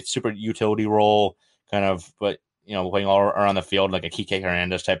 Maybe it's super utility role kind of, but playing all around the field like a Kike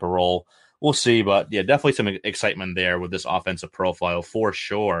Hernandez type of role. We'll see, but yeah, definitely some excitement there with this offensive profile for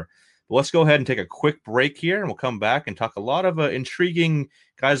sure. But let's go ahead and take a quick break here, and we'll come back and talk a lot of intriguing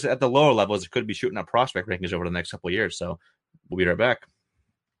guys at the lower levels that could be shooting up prospect rankings over the next couple of years. So we'll be right back.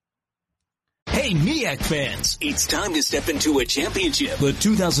 Hey, MEAC fans! It's time to step into a championship. The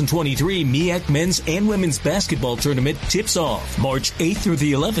 2023 MEAC Men's and Women's Basketball Tournament tips off March 8th through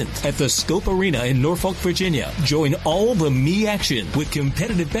the 11th at the Scope Arena in Norfolk, Virginia. Join all the MEAC action with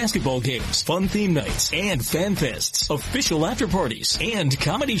competitive basketball games, fun theme nights, and fan fests, official after parties, and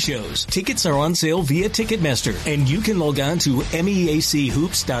comedy shows. Tickets are on sale via Ticketmaster, and you can log on to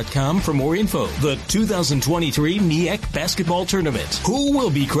MEACHoops.com for more info. The 2023 MEAC Basketball Tournament. Who will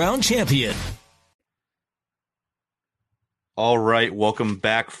be crowned champion? All right, welcome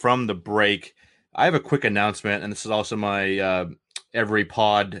back from the break. I have a quick announcement, and this is also my every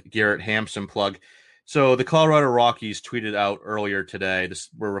pod Garrett Hampson plug. So the Colorado Rockies tweeted out earlier today.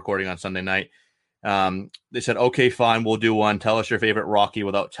 We're recording on Sunday night. They said, "Okay, fine, we'll do one. Tell us your favorite Rocky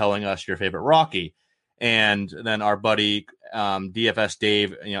without telling us your favorite Rocky." And then our buddy DFS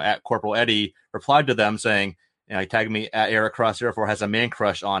Dave, at Corporal Eddie, replied to them saying, he tagged me at Eric Cross 04 has a man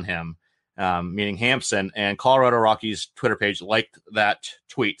crush on him. Meaning Hampson, and Colorado Rockies Twitter page liked that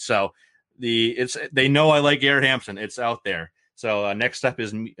tweet. So they know I like Garrett Hampson. It's out there. So next step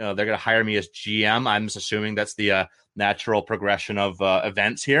is they're going to hire me as GM. I'm just assuming that's the natural progression of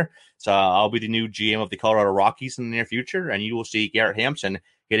events here. So I'll be the new GM of the Colorado Rockies in the near future, and you will see Garrett Hampson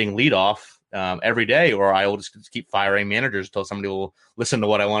getting leadoff every day, or I will just keep firing managers until somebody will listen to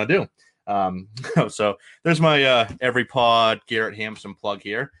what I want to do. So there's my every pod Garrett Hampson plug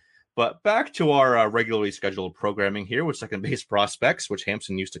here. But back to our regularly scheduled programming here with second base prospects, which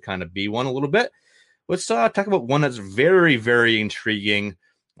Hampson used to kind of be one a little bit. Let's talk about one that's very, very intriguing.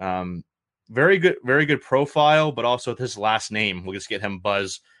 Very good profile, but also his last name. We'll just get him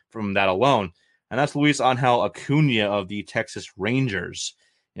buzz from that alone. And that's Luis Angel Acuna of the Texas Rangers.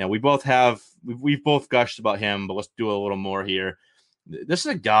 We've both gushed about him, but let's do a little more here. This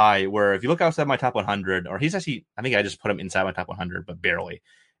is a guy where if you look outside my top 100, or he's actually, I think I just put him inside my top 100, but barely.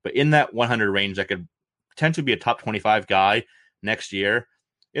 But in that 100 range, that could potentially be a top 25 guy next year.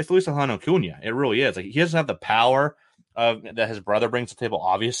 It's Luis Angel Acuna. It really is. Like, he doesn't have the power that his brother brings to the table,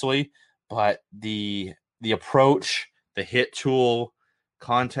 obviously, but the approach, the hit tool,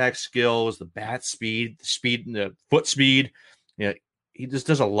 contact skills, the bat speed, the foot speed, he just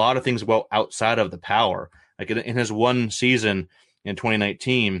does a lot of things well outside of the power. Like in his one season in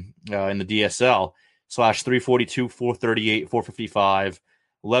 2019 in the DSL, slash 342, 438, 455.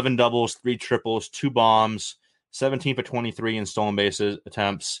 11 doubles, 3 triples, 2 bombs, 17 for 23 in stolen bases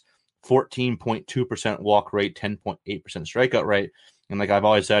attempts, 14.2% walk rate, 10.8% strikeout rate. And like I've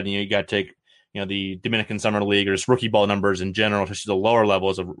always said, you got to take, the Dominican Summer League or just rookie ball numbers in general, especially the lower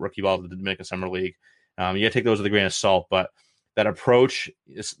levels of rookie ball of the Dominican Summer League. You got to take those with a grain of salt, but that approach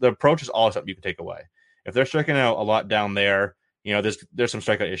is all something you can take away. If they're striking out a lot down there, there's some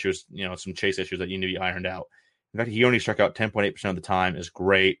strikeout issues, some chase issues that you need to be ironed out. In fact, he only struck out 10.8% of the time, is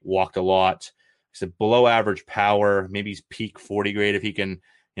great, walked a lot. He said below average power, maybe he's peak 40 grade if he can,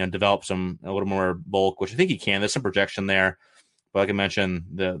 develop a little more bulk, which I think he can. There's some projection there. But like I mentioned,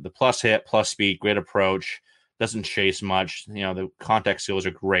 the plus hit, plus speed, great approach, doesn't chase much. The contact skills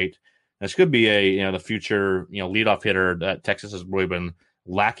are great. This could be the future, leadoff hitter that Texas has really been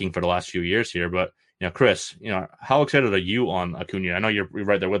lacking for the last few years here. But, Chris, how excited are you on Acuna? I know you're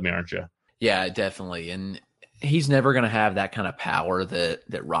right there with me, aren't you? Yeah, definitely. And he's never going to have that kind of power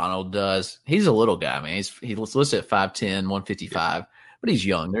that Ronald does. He's a little guy, man. He's listed at 5'10", 155, but he's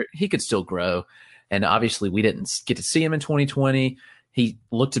young. He could still grow. And obviously we didn't get to see him in 2020. He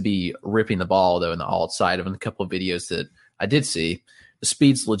looked to be ripping the ball, though, in the alt side of a couple of videos that I did see. The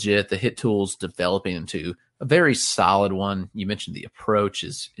speed's legit. The hit tool's developing into a very solid one. You mentioned the approach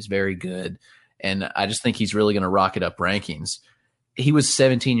is very good. And I just think he's really going to rocket up rankings. He was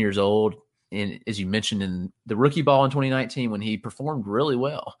 17 years old, and as you mentioned, in the rookie ball in 2019 when he performed really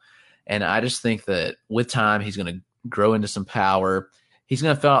well. And I just think that with time, he's going to grow into some power. He's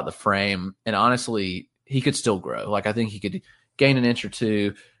going to fill out the frame. And honestly, he could still grow. Like, I think he could gain an inch or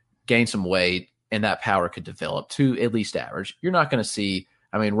two, gain some weight, and that power could develop to at least average. You're not going to see,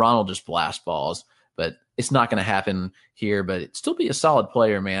 Ronald just blast balls, but it's not going to happen here. But it'd still be a solid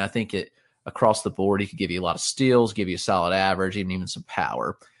player, man. I think across the board, he could give you a lot of steals, give you a solid average, even some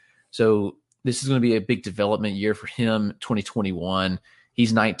power. So this is going to be a big development year for him. 2021.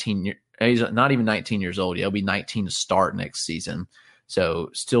 He's 19. He's not even 19 years old. He'll be 19 to start next season.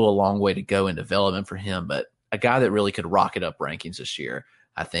 So still a long way to go in development for him, but a guy that really could rocket up rankings this year,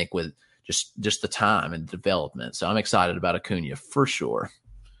 I think, with just the time and development. So I'm excited about Acuna for sure.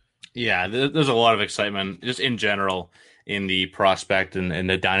 Yeah, there's a lot of excitement just in general in the prospect and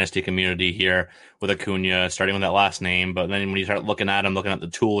the dynasty community here with Acuna, starting with that last name. But then when you start looking at him, looking at the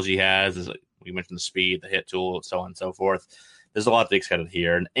tools he has, as we mentioned, the speed, the hit tool, so on and so forth, there's a lot to be excited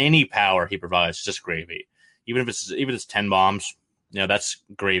here. And any power he provides is just gravy. Even if it's 10 bombs, that's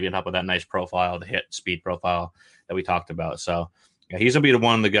gravy on top of that nice profile, the hit speed profile that we talked about. So yeah, he's going to be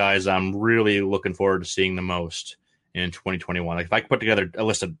one of the guys I'm really looking forward to seeing the most in 2021. Like, if I could put together a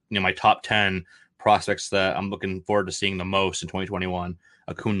list of my top 10 prospects that I'm looking forward to seeing the most in 2021,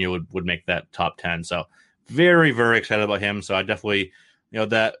 Acuna would make that top 10. So very, very excited about him. So I definitely,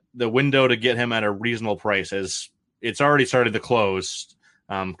 that the window to get him at a reasonable price it's already started to close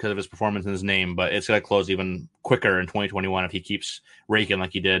because of his performance and his name, but it's going to close even quicker in 2021 if he keeps raking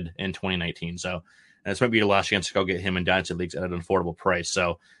like he did in 2019. So this might be your last chance to go get him in dynasty leagues at an affordable price.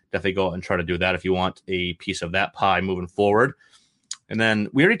 So definitely go out and try to do that if you want a piece of that pie moving forward. And then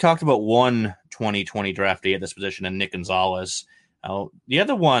we already talked about one 2020 draftee at this position, and Nick Gonzalez. The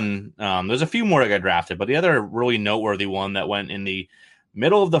other one, there's a few more that got drafted, but the other really noteworthy one that went in the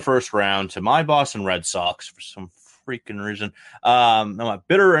middle of the first round to my Boston Red Sox for some freaking reason. I'm not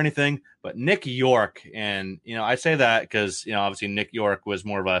bitter or anything, but Nick Yorke. And, I say that because, obviously Nick Yorke was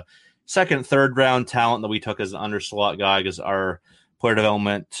more of a second, third round talent that we took as an underslot guy because our player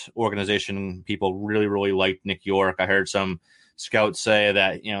development organization people really, really liked Nick Yorke. I heard some scouts say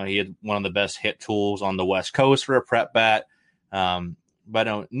that, he had one of the best hit tools on the West Coast for a prep bat.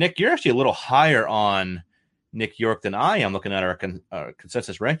 But Nick, you're actually a little higher on Nick Yorke than I am looking at our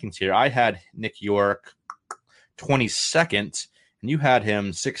consensus rankings here. I had Nick Yorke 22nd and you had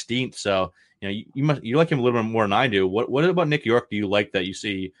him 16th. So, you like him a little bit more than I do. What about Nick Yorke do you like that you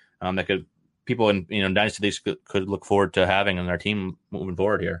see that could people in dynasty leagues could look forward to having on their team moving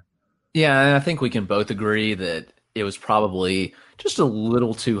forward here? Yeah, and I think we can both agree that it was probably just a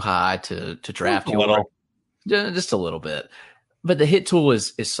little too high to draft Yorke. Just a little bit. But the hit tool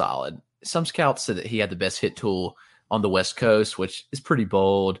is solid. Some scouts said that he had the best hit tool on the West Coast, which is pretty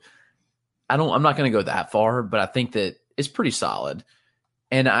bold. I'm not going to go that far, but I think that it's pretty solid.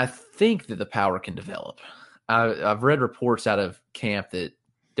 And I think that the power can develop. I've read reports out of camp that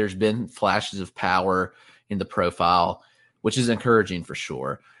there's been flashes of power in the profile, which is encouraging for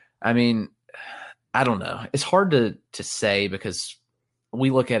sure. I mean, I don't know. It's hard to say because we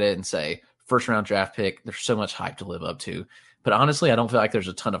look at it and say, first round draft pick, there's so much hype to live up to. But honestly, I don't feel like there's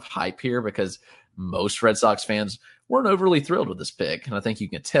a ton of hype here because most Red Sox fans weren't overly thrilled with this pick. And I think you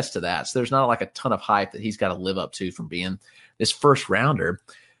can attest to that. So there's not like a ton of hype that he's got to live up to from being this first rounder.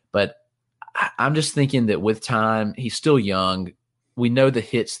 But I'm just thinking that with time, he's still young. We know the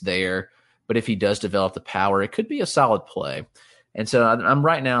hit's there, but if he does develop the power, it could be a solid play. And so I'm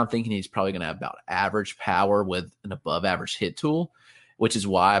right now, I'm thinking he's probably going to have about average power with an above average hit tool, which is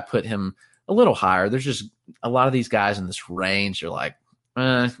why I put him a little higher. There's just a lot of these guys in this range are like,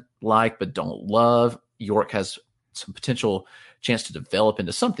 but don't love. Yorke has some potential chance to develop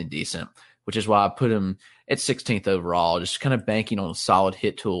into something decent, which is why I put him at 16th overall, just kind of banking on a solid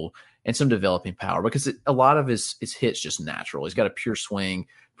hit tool and some developing power because a lot of his hits just natural. He's got a pure swing,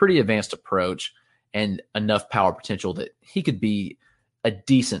 pretty advanced approach, and enough power potential that he could be a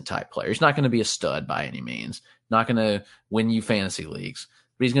decent type player. He's not going to be a stud by any means, not going to win you fantasy leagues,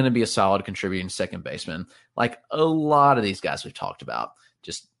 but he's going to be a solid contributing second baseman like a lot of these guys we've talked about.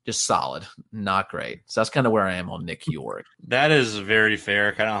 just solid, not great. So that's kind of where I am on Nick York. That is very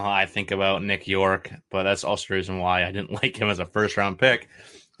fair, kind of how I think about Nick York, but that's also the reason why I didn't like him as a first-round pick,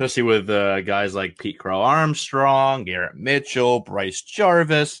 especially with guys like Pete Crow-Armstrong, Garrett Mitchell, Bryce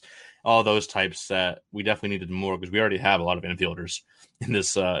Jarvis, all those types that we definitely needed more because we already have a lot of infielders in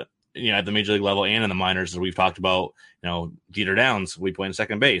this, at the major league level and in the minors, as we've talked about. Jeter Downs, we play in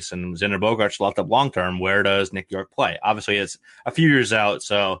second base, and Xander Bogaerts locked up long term. Where does Nick York play? Obviously, it's a few years out,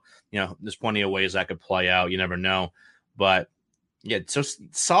 so there's plenty of ways that could play out. You never know, but yeah, so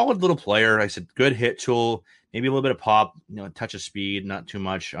solid little player. Like I said, good hit tool, maybe a little bit of pop, a touch of speed, not too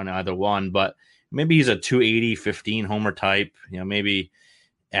much on either one, but maybe he's a 280, 15 homer type. Maybe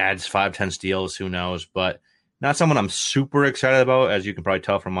adds 5-10 steals, who knows? But not someone I'm super excited about, as you can probably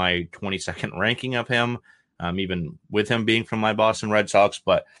tell from my 22nd ranking of him. Even with him being from my Boston Red Sox,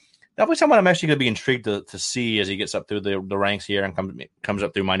 but definitely someone I'm actually going to be intrigued to see as he gets up through the ranks here and comes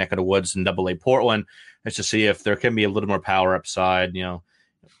up through my neck of the woods in Double-A Portland, is to see if there can be a little more power upside,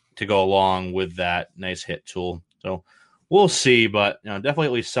 to go along with that nice hit tool. So we'll see, but definitely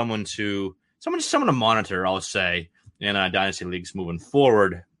at least someone to monitor, I'll say, in dynasty leagues moving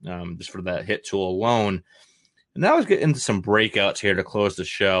forward, just for that hit tool alone. And now let's get into some breakouts here to close the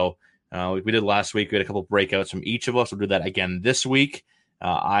show. Like we did last week, we had a couple breakouts from each of us. We'll do that again this week.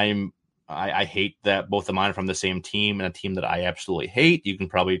 I hate that both of mine are from the same team and a team that I absolutely hate. You can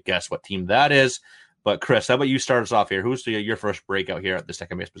probably guess what team that is. But Chris, how about you start us off here? Who's your first breakout here at the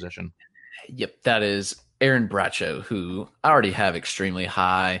second base position? Yep, that is Aaron Bracho, who I already have extremely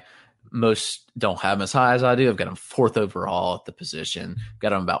high. Most don't have him as high as I do. I've got him 4th overall at the position.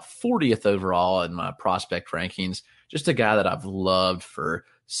 Got him about 40th overall in my prospect rankings. Just a guy that I've loved for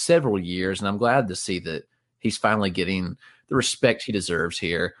several years, and I'm glad to see that he's finally getting the respect he deserves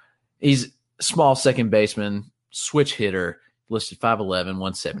here. He's a small second baseman, switch hitter, listed 5'11",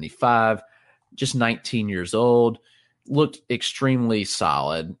 175, just 19 years old, looked extremely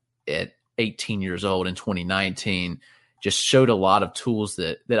solid at 18 years old in 2019, just showed a lot of tools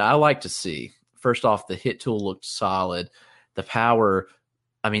that I like to see. First off, the hit tool looked solid. The power,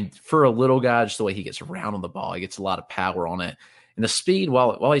 for a little guy, just the way he gets around on the ball, he gets a lot of power on it. And the speed,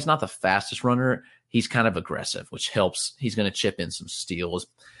 while he's not the fastest runner, he's kind of aggressive, which helps. He's going to chip in some steals.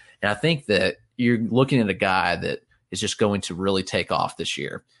 And I think that you're looking at a guy that is just going to really take off this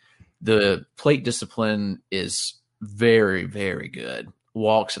year. The plate discipline is very, very good.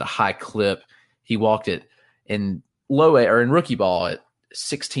 Walks at a high clip. He walked it in low A or in rookie ball at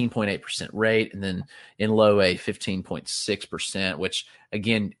 16.8% rate, and then in low A 15.6%, which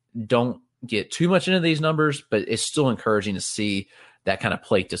again, don't get too much into these numbers, but it's still encouraging to see that kind of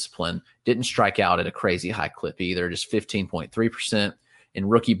plate discipline. Didn't strike out at a crazy high clip either, just 15.3% in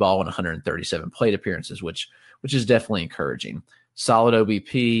rookie ball and 137 plate appearances, which is definitely encouraging. Solid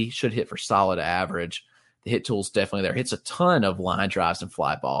OBP, should hit for solid average. The hit tool's definitely there. Hits a ton of line drives and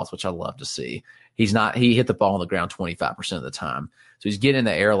fly balls, which I love to see. He hit the ball on the ground 25% of the time. So he's getting in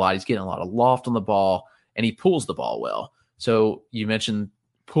the air a lot. He's getting a lot of loft on the ball, and he pulls the ball well. So you mentioned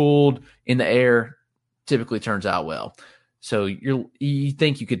pulled in the air typically turns out well. So you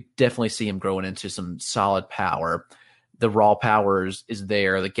think you could definitely see him growing into some solid power. The raw power is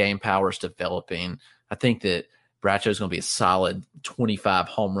there. The game power is developing. I think that Bracho is going to be a solid 25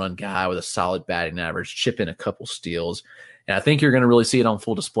 home run guy with a solid batting average, chip in a couple steals. And I think you're going to really see it on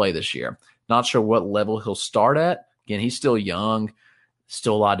full display this year. Not sure what level he'll start at. Again, he's still young,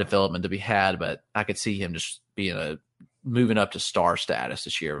 still a lot of development to be had, but I could see him just being moving up to star status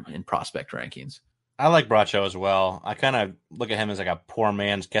this year in prospect rankings. I like Bracho as well. I kind of look at him as like a poor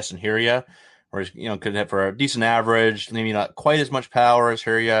man's Keston Hiura, where he's could hit for a decent average, maybe not quite as much power as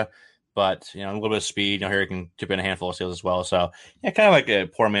Hiura, but a little bit of speed. Hiura can chip in a handful of steals as well. So yeah, kind of like a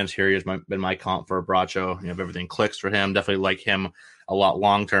poor man's Hiura has been my comp for Bracho. If everything clicks for him, definitely like him a lot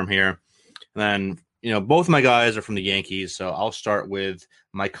long term here. And then both my guys are from the Yankees, so I'll start with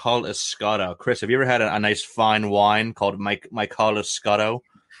Michael Escotto. Chris, have you ever had a nice fine wine called Michael Escotto?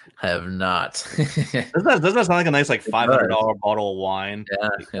 I have not. Doesn't that sound like a nice $500 bottle of wine?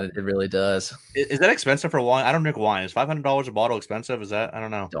 Yeah, it really does. Is that expensive for wine? I don't drink wine. Is $500 a bottle expensive? Is that? I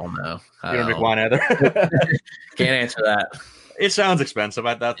don't know. Don't know. You don't drink wine either? Can't answer that. It sounds expensive.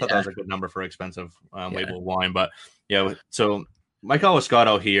 I thought that was a good number for expensive label of wine. But so Michael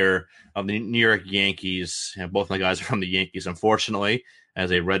Escotto here of the New York Yankees. Both my guys are from the Yankees, unfortunately,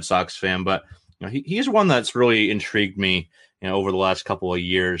 as a Red Sox fan. But he's one that's really intrigued me over the last couple of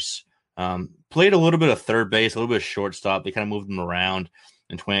years. Played a little bit of third base, a little bit of shortstop. They kind of moved him around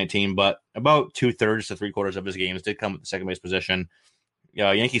in 2018, but about 2/3 to 3/4 of his games did come with the second base position.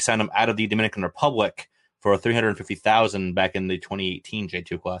 Yankees signed him out of the Dominican Republic for $350,000 back in the 2018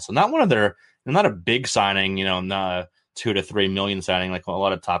 J2 class. So not a big signing, not a $2 to $3 million signing like a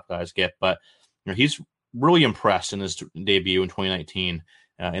lot of top guys get, but he's really impressed in his debut in 2019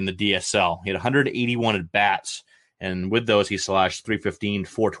 in the DSL. He had 181 at bats, and with those he slashed 315,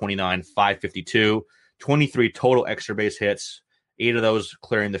 429, 552, 23 total extra base hits, 8 of those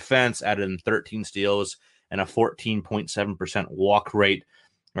clearing the fence, added in 13 steals and a 14.7% walk rate.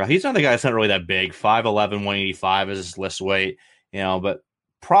 He's not the guy that's not really that big. 5'11", 185 is his list weight, but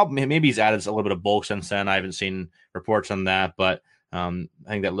maybe he's added a little bit of bulk since then. I haven't seen reports on that, but I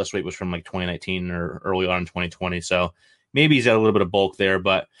think that list weight was from like 2019 or early on in 2020. So maybe he's got a little bit of bulk there,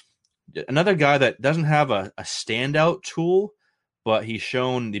 but another guy that doesn't have a standout tool, but he's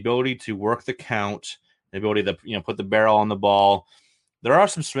shown the ability to work the count, the ability to put the barrel on the ball. There are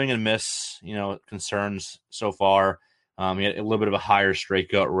some swing and miss concerns so far. He had a little bit of a higher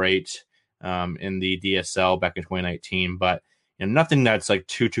strikeout rate in the DSL back in 2019, but nothing that's like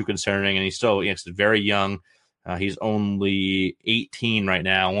too concerning. And he's still very young. He's only 18 right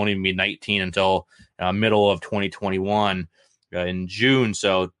now. Won't even be 19 until middle of 2021 in June.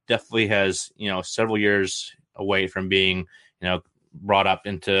 So definitely has several years away from being brought up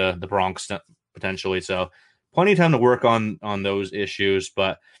into the Bronx potentially. So plenty of time to work on those issues,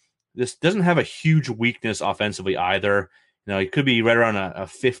 but this doesn't have a huge weakness offensively either. It could be right around a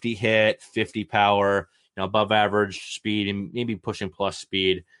 50 hit, 50 power, above average speed, and maybe pushing plus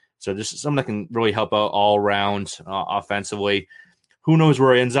speed. So just something that can really help out all around offensively. Who knows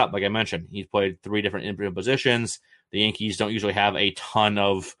where he ends up? Like I mentioned, he's played 3 different infield positions. The Yankees don't usually have a ton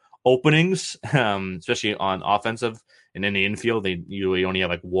of openings, especially on offensive and in the infield. They usually only have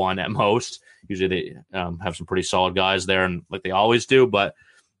like 1 at most. Usually they have some pretty solid guys there, and like they always do. But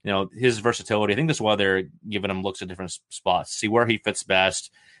his versatility, I think that's why they're giving him looks at different spots, see where he fits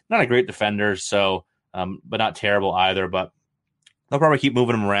best. Not a great defender, so but not terrible either. But they'll probably keep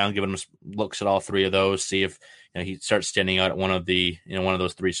moving him around, giving him looks at all 3 of those, see if he starts standing out at one of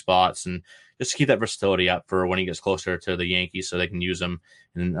those 3 spots, and just to keep that versatility up for when he gets closer to the Yankees, so they can use him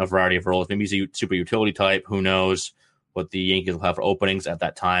in a variety of roles. Maybe he's a super utility type. Who knows what the Yankees will have for openings at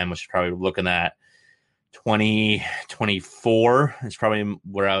that time, which is probably looking at 2024 is probably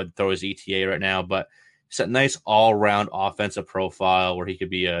where I would throw his ETA right now. But it's a nice all-around offensive profile where he could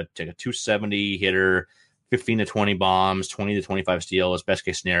be a 270 hitter, 15 to 20 bombs, 20 to 25 steals, best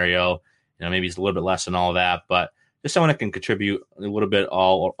case scenario. Maybe he's a little bit less than all of that, but just someone that can contribute a little bit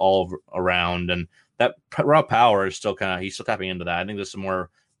all around. And that raw power is still he's still tapping into that. I think there's some more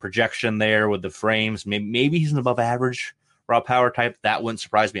projection there with the frames. Maybe he's an above average raw power type. That wouldn't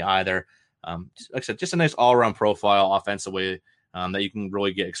surprise me either. Like I said, just a nice all-around profile offensively that you can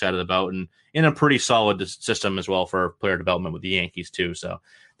really get excited about, and in a pretty solid system as well for player development with the Yankees too. So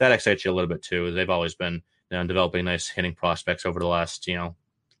that excites you a little bit too. They've always been developing nice hitting prospects over the last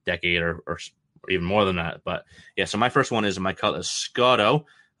decade or even more than that. But yeah, so my first one is Maikel Escoto.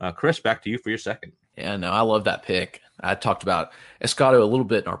 Chris, back to you for your second. Yeah, no, I love that pick. I talked about Escoto a little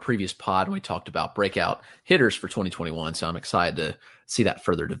bit in our previous pod when we talked about breakout hitters for 2021, so I'm excited to see that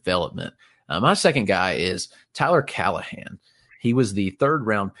further development. My second guy is Tyler Callahan. He was the 3rd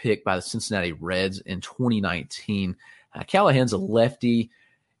round pick by the Cincinnati Reds in 2019. Callahan's a lefty.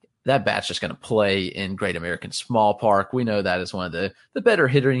 That bat's just going to play in Great American Small Park. We know that is one of the better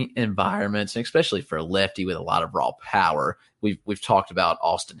hitting environments, and especially for a lefty with a lot of raw power. We've talked about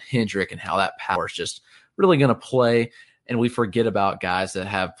Austin Hendrick and how that power is just really going to play, and we forget about guys that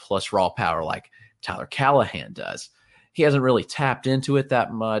have plus raw power like Tyler Callahan does. He hasn't really tapped into it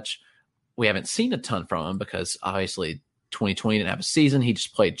that much. We haven't seen a ton from him because obviously 2020 didn't have a season. He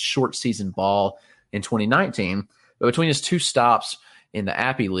just played short season ball in 2019. But between his 2 stops in the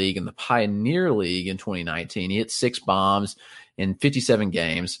Appy League and the Pioneer League in 2019, he hit 6 bombs in 57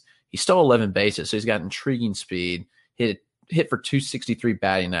 games. He stole 11 bases, so he's got intriguing speed. Hit for 263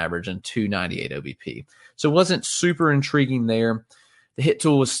 batting average and 298 OBP. So it wasn't super intriguing there. The hit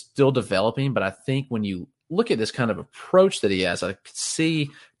tool was still developing, but I think when you look at this kind of approach that he has, I could see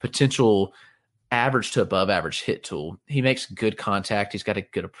potential average to above average hit tool. He makes good contact. He's got a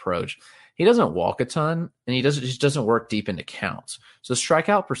good approach. He doesn't walk a ton, and he just doesn't work deep into counts. So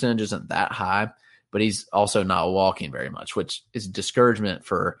strikeout percentage isn't that high, but he's also not walking very much, which is discouragement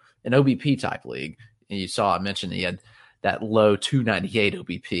for an OBP type league. And you saw I mentioned he had that low 298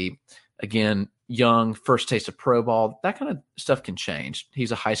 OBP. Again, young, first taste of pro ball, that kind of stuff can change.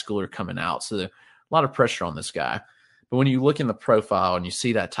 He's a high schooler coming out, so a lot of pressure on this guy. But when you look in the profile and you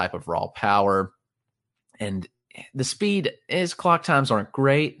see that type of raw power and the speed, his clock times aren't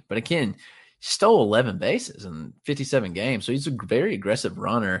great, but again, he stole 11 bases in 57 games, so he's a very aggressive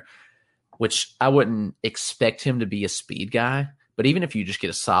runner. which I wouldn't expect him to be a speed guy. But even if you just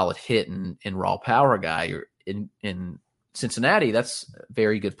get a solid hit and raw power guy, you're in Cincinnati, that's a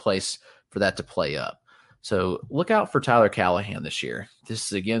very good place for that to play up. So look out for Tyler Callahan this year.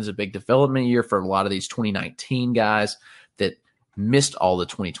 This, again, is a big development year for a lot of these 2019 guys that missed all the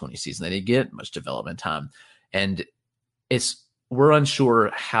 2020 season. They didn't get much development time. And we're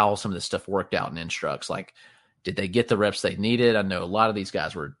unsure how some of this stuff worked out in Instructs. Like, did they get the reps they needed? I know a lot of these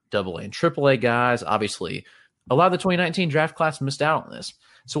guys were AA and AAA guys. Obviously, a lot of the 2019 draft class missed out on this.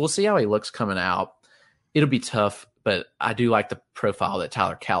 So we'll see how he looks coming out. It'll be tough, but I do like the profile that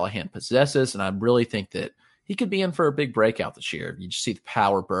Tyler Callahan possesses, and I really think that he could be in for a big breakout this year. You just see the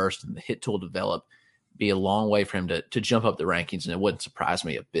power burst and the hit tool develop, be a long way for him to jump up the rankings, and it wouldn't surprise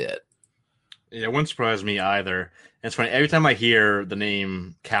me a bit. Yeah, it wouldn't surprise me either. And it's funny, every time I hear the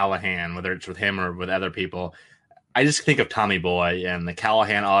name Callahan, whether it's with him or with other people, I just think of Tommy Boy and the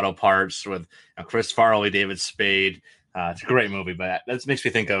Callahan Auto Parts with Chris Farley, David Spade. It's a great movie, but that makes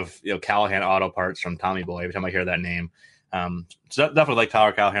me think of Callahan Auto Parts from Tommy Boy every time I hear that name. So definitely like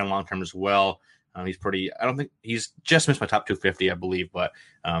Tyler Callahan long term as well. He's pretty. I don't think he's just missed my top 250, I believe, but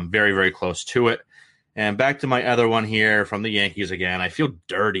very, very close to it. And back to my other one here from the Yankees again. I feel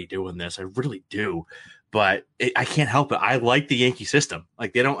dirty doing this. I really do. But I can't help it. I like the Yankee system.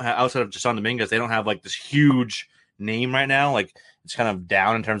 Like, they don't have, outside of Jasson Dominguez, they don't have like this huge name right now. Like, it's kind of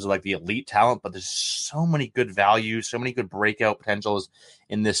down in terms of like the elite talent, but there's so many good values, so many good breakout potentials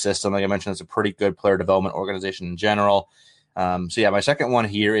in this system. Like I mentioned, it's a pretty good player development organization in general. So yeah, my second one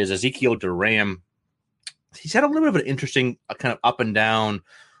here is Ezekiel Duran. He's had a little bit of an interesting kind of up and down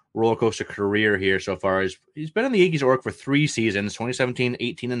roller coaster career here so far. He's been in the Yankees org for 3 seasons, 2017,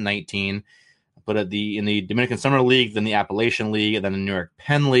 18, and 19. But in the Dominican Summer League, then the Appalachian League, and then the New York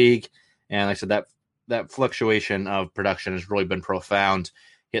Penn League. And like I said, that fluctuation of production has really been profound.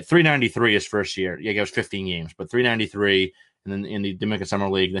 He had 393 his first year. Yeah, he was 15 games, but 393. And then in the Dominican Summer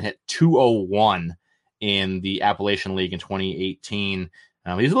League, then hit 201 in the Appalachian League in 2018. He's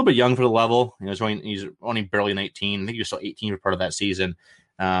a little bit young for the level. He's only barely 19. I think he was still 18 for part of that season.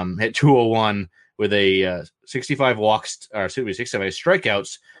 Hit 201 with a 65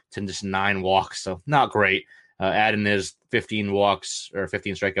 strikeouts to just 9 walks. So not great. Adding his 15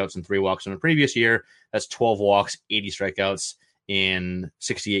 strikeouts and 3 walks in the previous year. That's 12 walks, 80 strikeouts in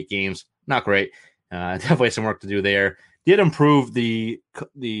 68 games. Not great. Definitely some work to do there. Did improve the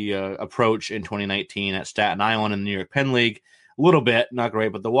approach in 2019 at Staten Island in the New York Penn League. A little bit, not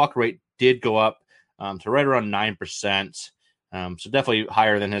great, but the walk rate did go up to right around 9%. So definitely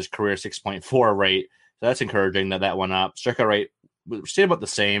higher than his career 6.4 rate. So that's encouraging that went up. Strikeout rate stayed about the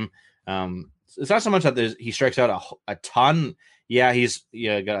same. It's not so much that he strikes out a ton. Yeah, he's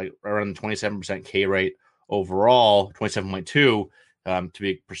got around 27% K rate overall, 27.2 to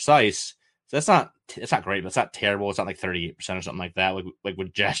be precise. So it's not great, but it's not terrible. It's not like 38% or something like that, like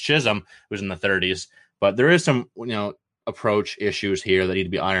with Jazz Chisholm, who's in the 30s. But there is some approach issues here that need to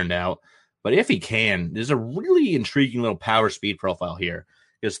be ironed out. But if he can, there's a really intriguing little power speed profile here.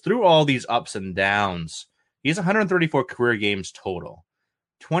 Because through all these ups and downs, he has 134 career games total.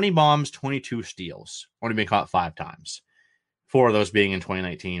 20 bombs, 22 steals. Only been caught 5 times. 4 of those being in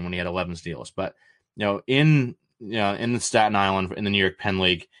 2019 when he had 11 steals. But in the Staten Island, in the New York Penn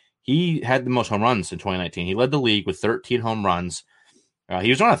League, he had the most home runs in 2019. He led the league with 13 home runs. He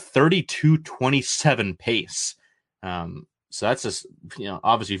was on a 32-27 pace. So that's just,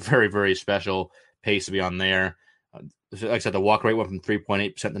 obviously very, very special pace to be on there. Like I said, the walk rate went from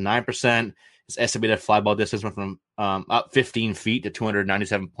 3.8% to 9%. His estimated fly ball distance went from up 15 feet to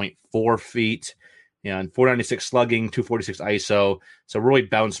 297.4 feet. And 496 slugging, 246 ISO. So really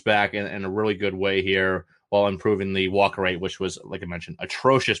bounced back in a really good way here while improving the walk rate, which was, like I mentioned,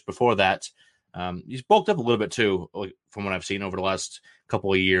 atrocious before that. He's bulked up a little bit too, from what I've seen over the last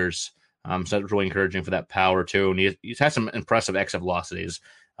couple of years. So that's really encouraging for that power too. And he's had some impressive exit velocities.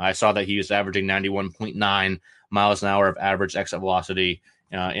 I saw that he was averaging 91.9 miles an hour of average exit velocity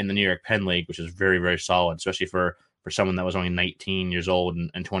in the New York Penn League, which is very, very solid, especially for someone that was only 19 years old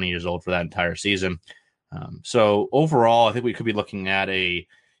and 20 years old for that entire season. So overall, I think we could be looking at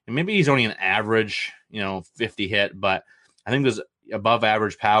maybe he's only an average, 50 hit, but I think there's above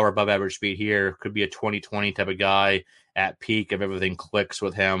average power, above average speed here. Could be a 20-20 type of guy at peak if everything clicks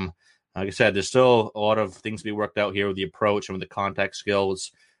with him. Like I said, there's still a lot of things to be worked out here with the approach and with the contact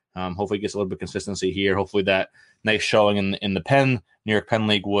skills. Hopefully he gets a little bit of consistency here. Hopefully that nice showing in the New York Penn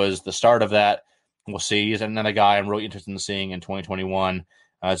League was the start of that. We'll see. He's another guy I'm really interested in seeing in 2021.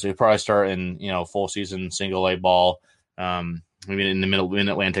 So he'll probably start in, full season single A ball. Maybe in the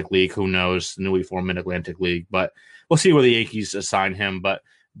Mid-Atlantic League, who knows, the newly formed Mid-Atlantic League. But we'll see where the Yankees assign him. But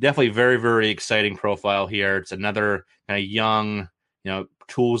definitely very, very exciting profile here. It's another kind of young,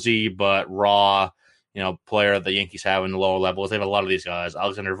 toolsy but raw, player the Yankees have in the lower levels. They have a lot of these guys: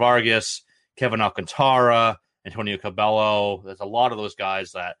 Alexander Vargas, Kevin Alcantara, Antonio Cabello. There's a lot of those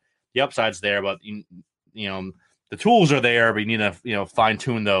guys that the upside's there, but the tools are there, but you need to fine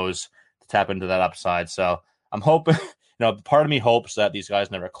tune those to tap into that upside. So I'm hoping, part of me hopes that these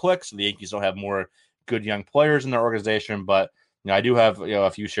guys never click, so the Yankees don't have more good young players in their organization. But I do have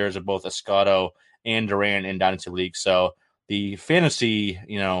a few shares of both Escato and Duran in Dynasty League, so the fantasy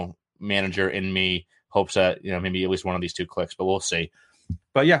manager in me hopes that maybe at least one of these two clicks, but we'll see.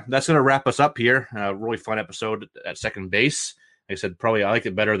 But yeah, that's going to wrap us up here. Really fun episode at second base. Like I said, probably I like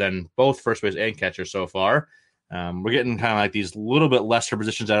it better than both first base and catcher so far. We're getting kind of like these little bit lesser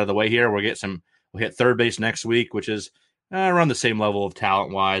positions out of the way here. We'll hit third base next week, which is around the same level of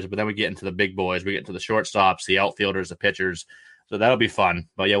talent wise. But then we get into the big boys. We get into the shortstops, the outfielders, the pitchers. So that'll be fun.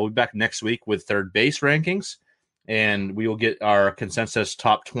 But yeah, we'll be back next week with third base rankings, and we will get our consensus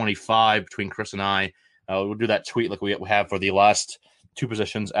top 25 between Chris and I. We'll do that tweet like we have for the last two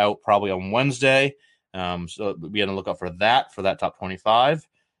positions out probably on Wednesday. So be on the lookout for that top 25.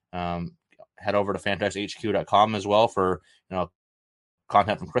 Head over to fantraxhq.com as well for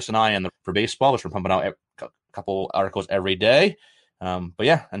content from Chris and I and for baseball, which we're pumping out a couple articles every day. But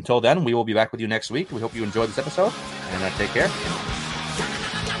yeah, until then, we will be back with you next week. We hope you enjoyed this episode, and take care.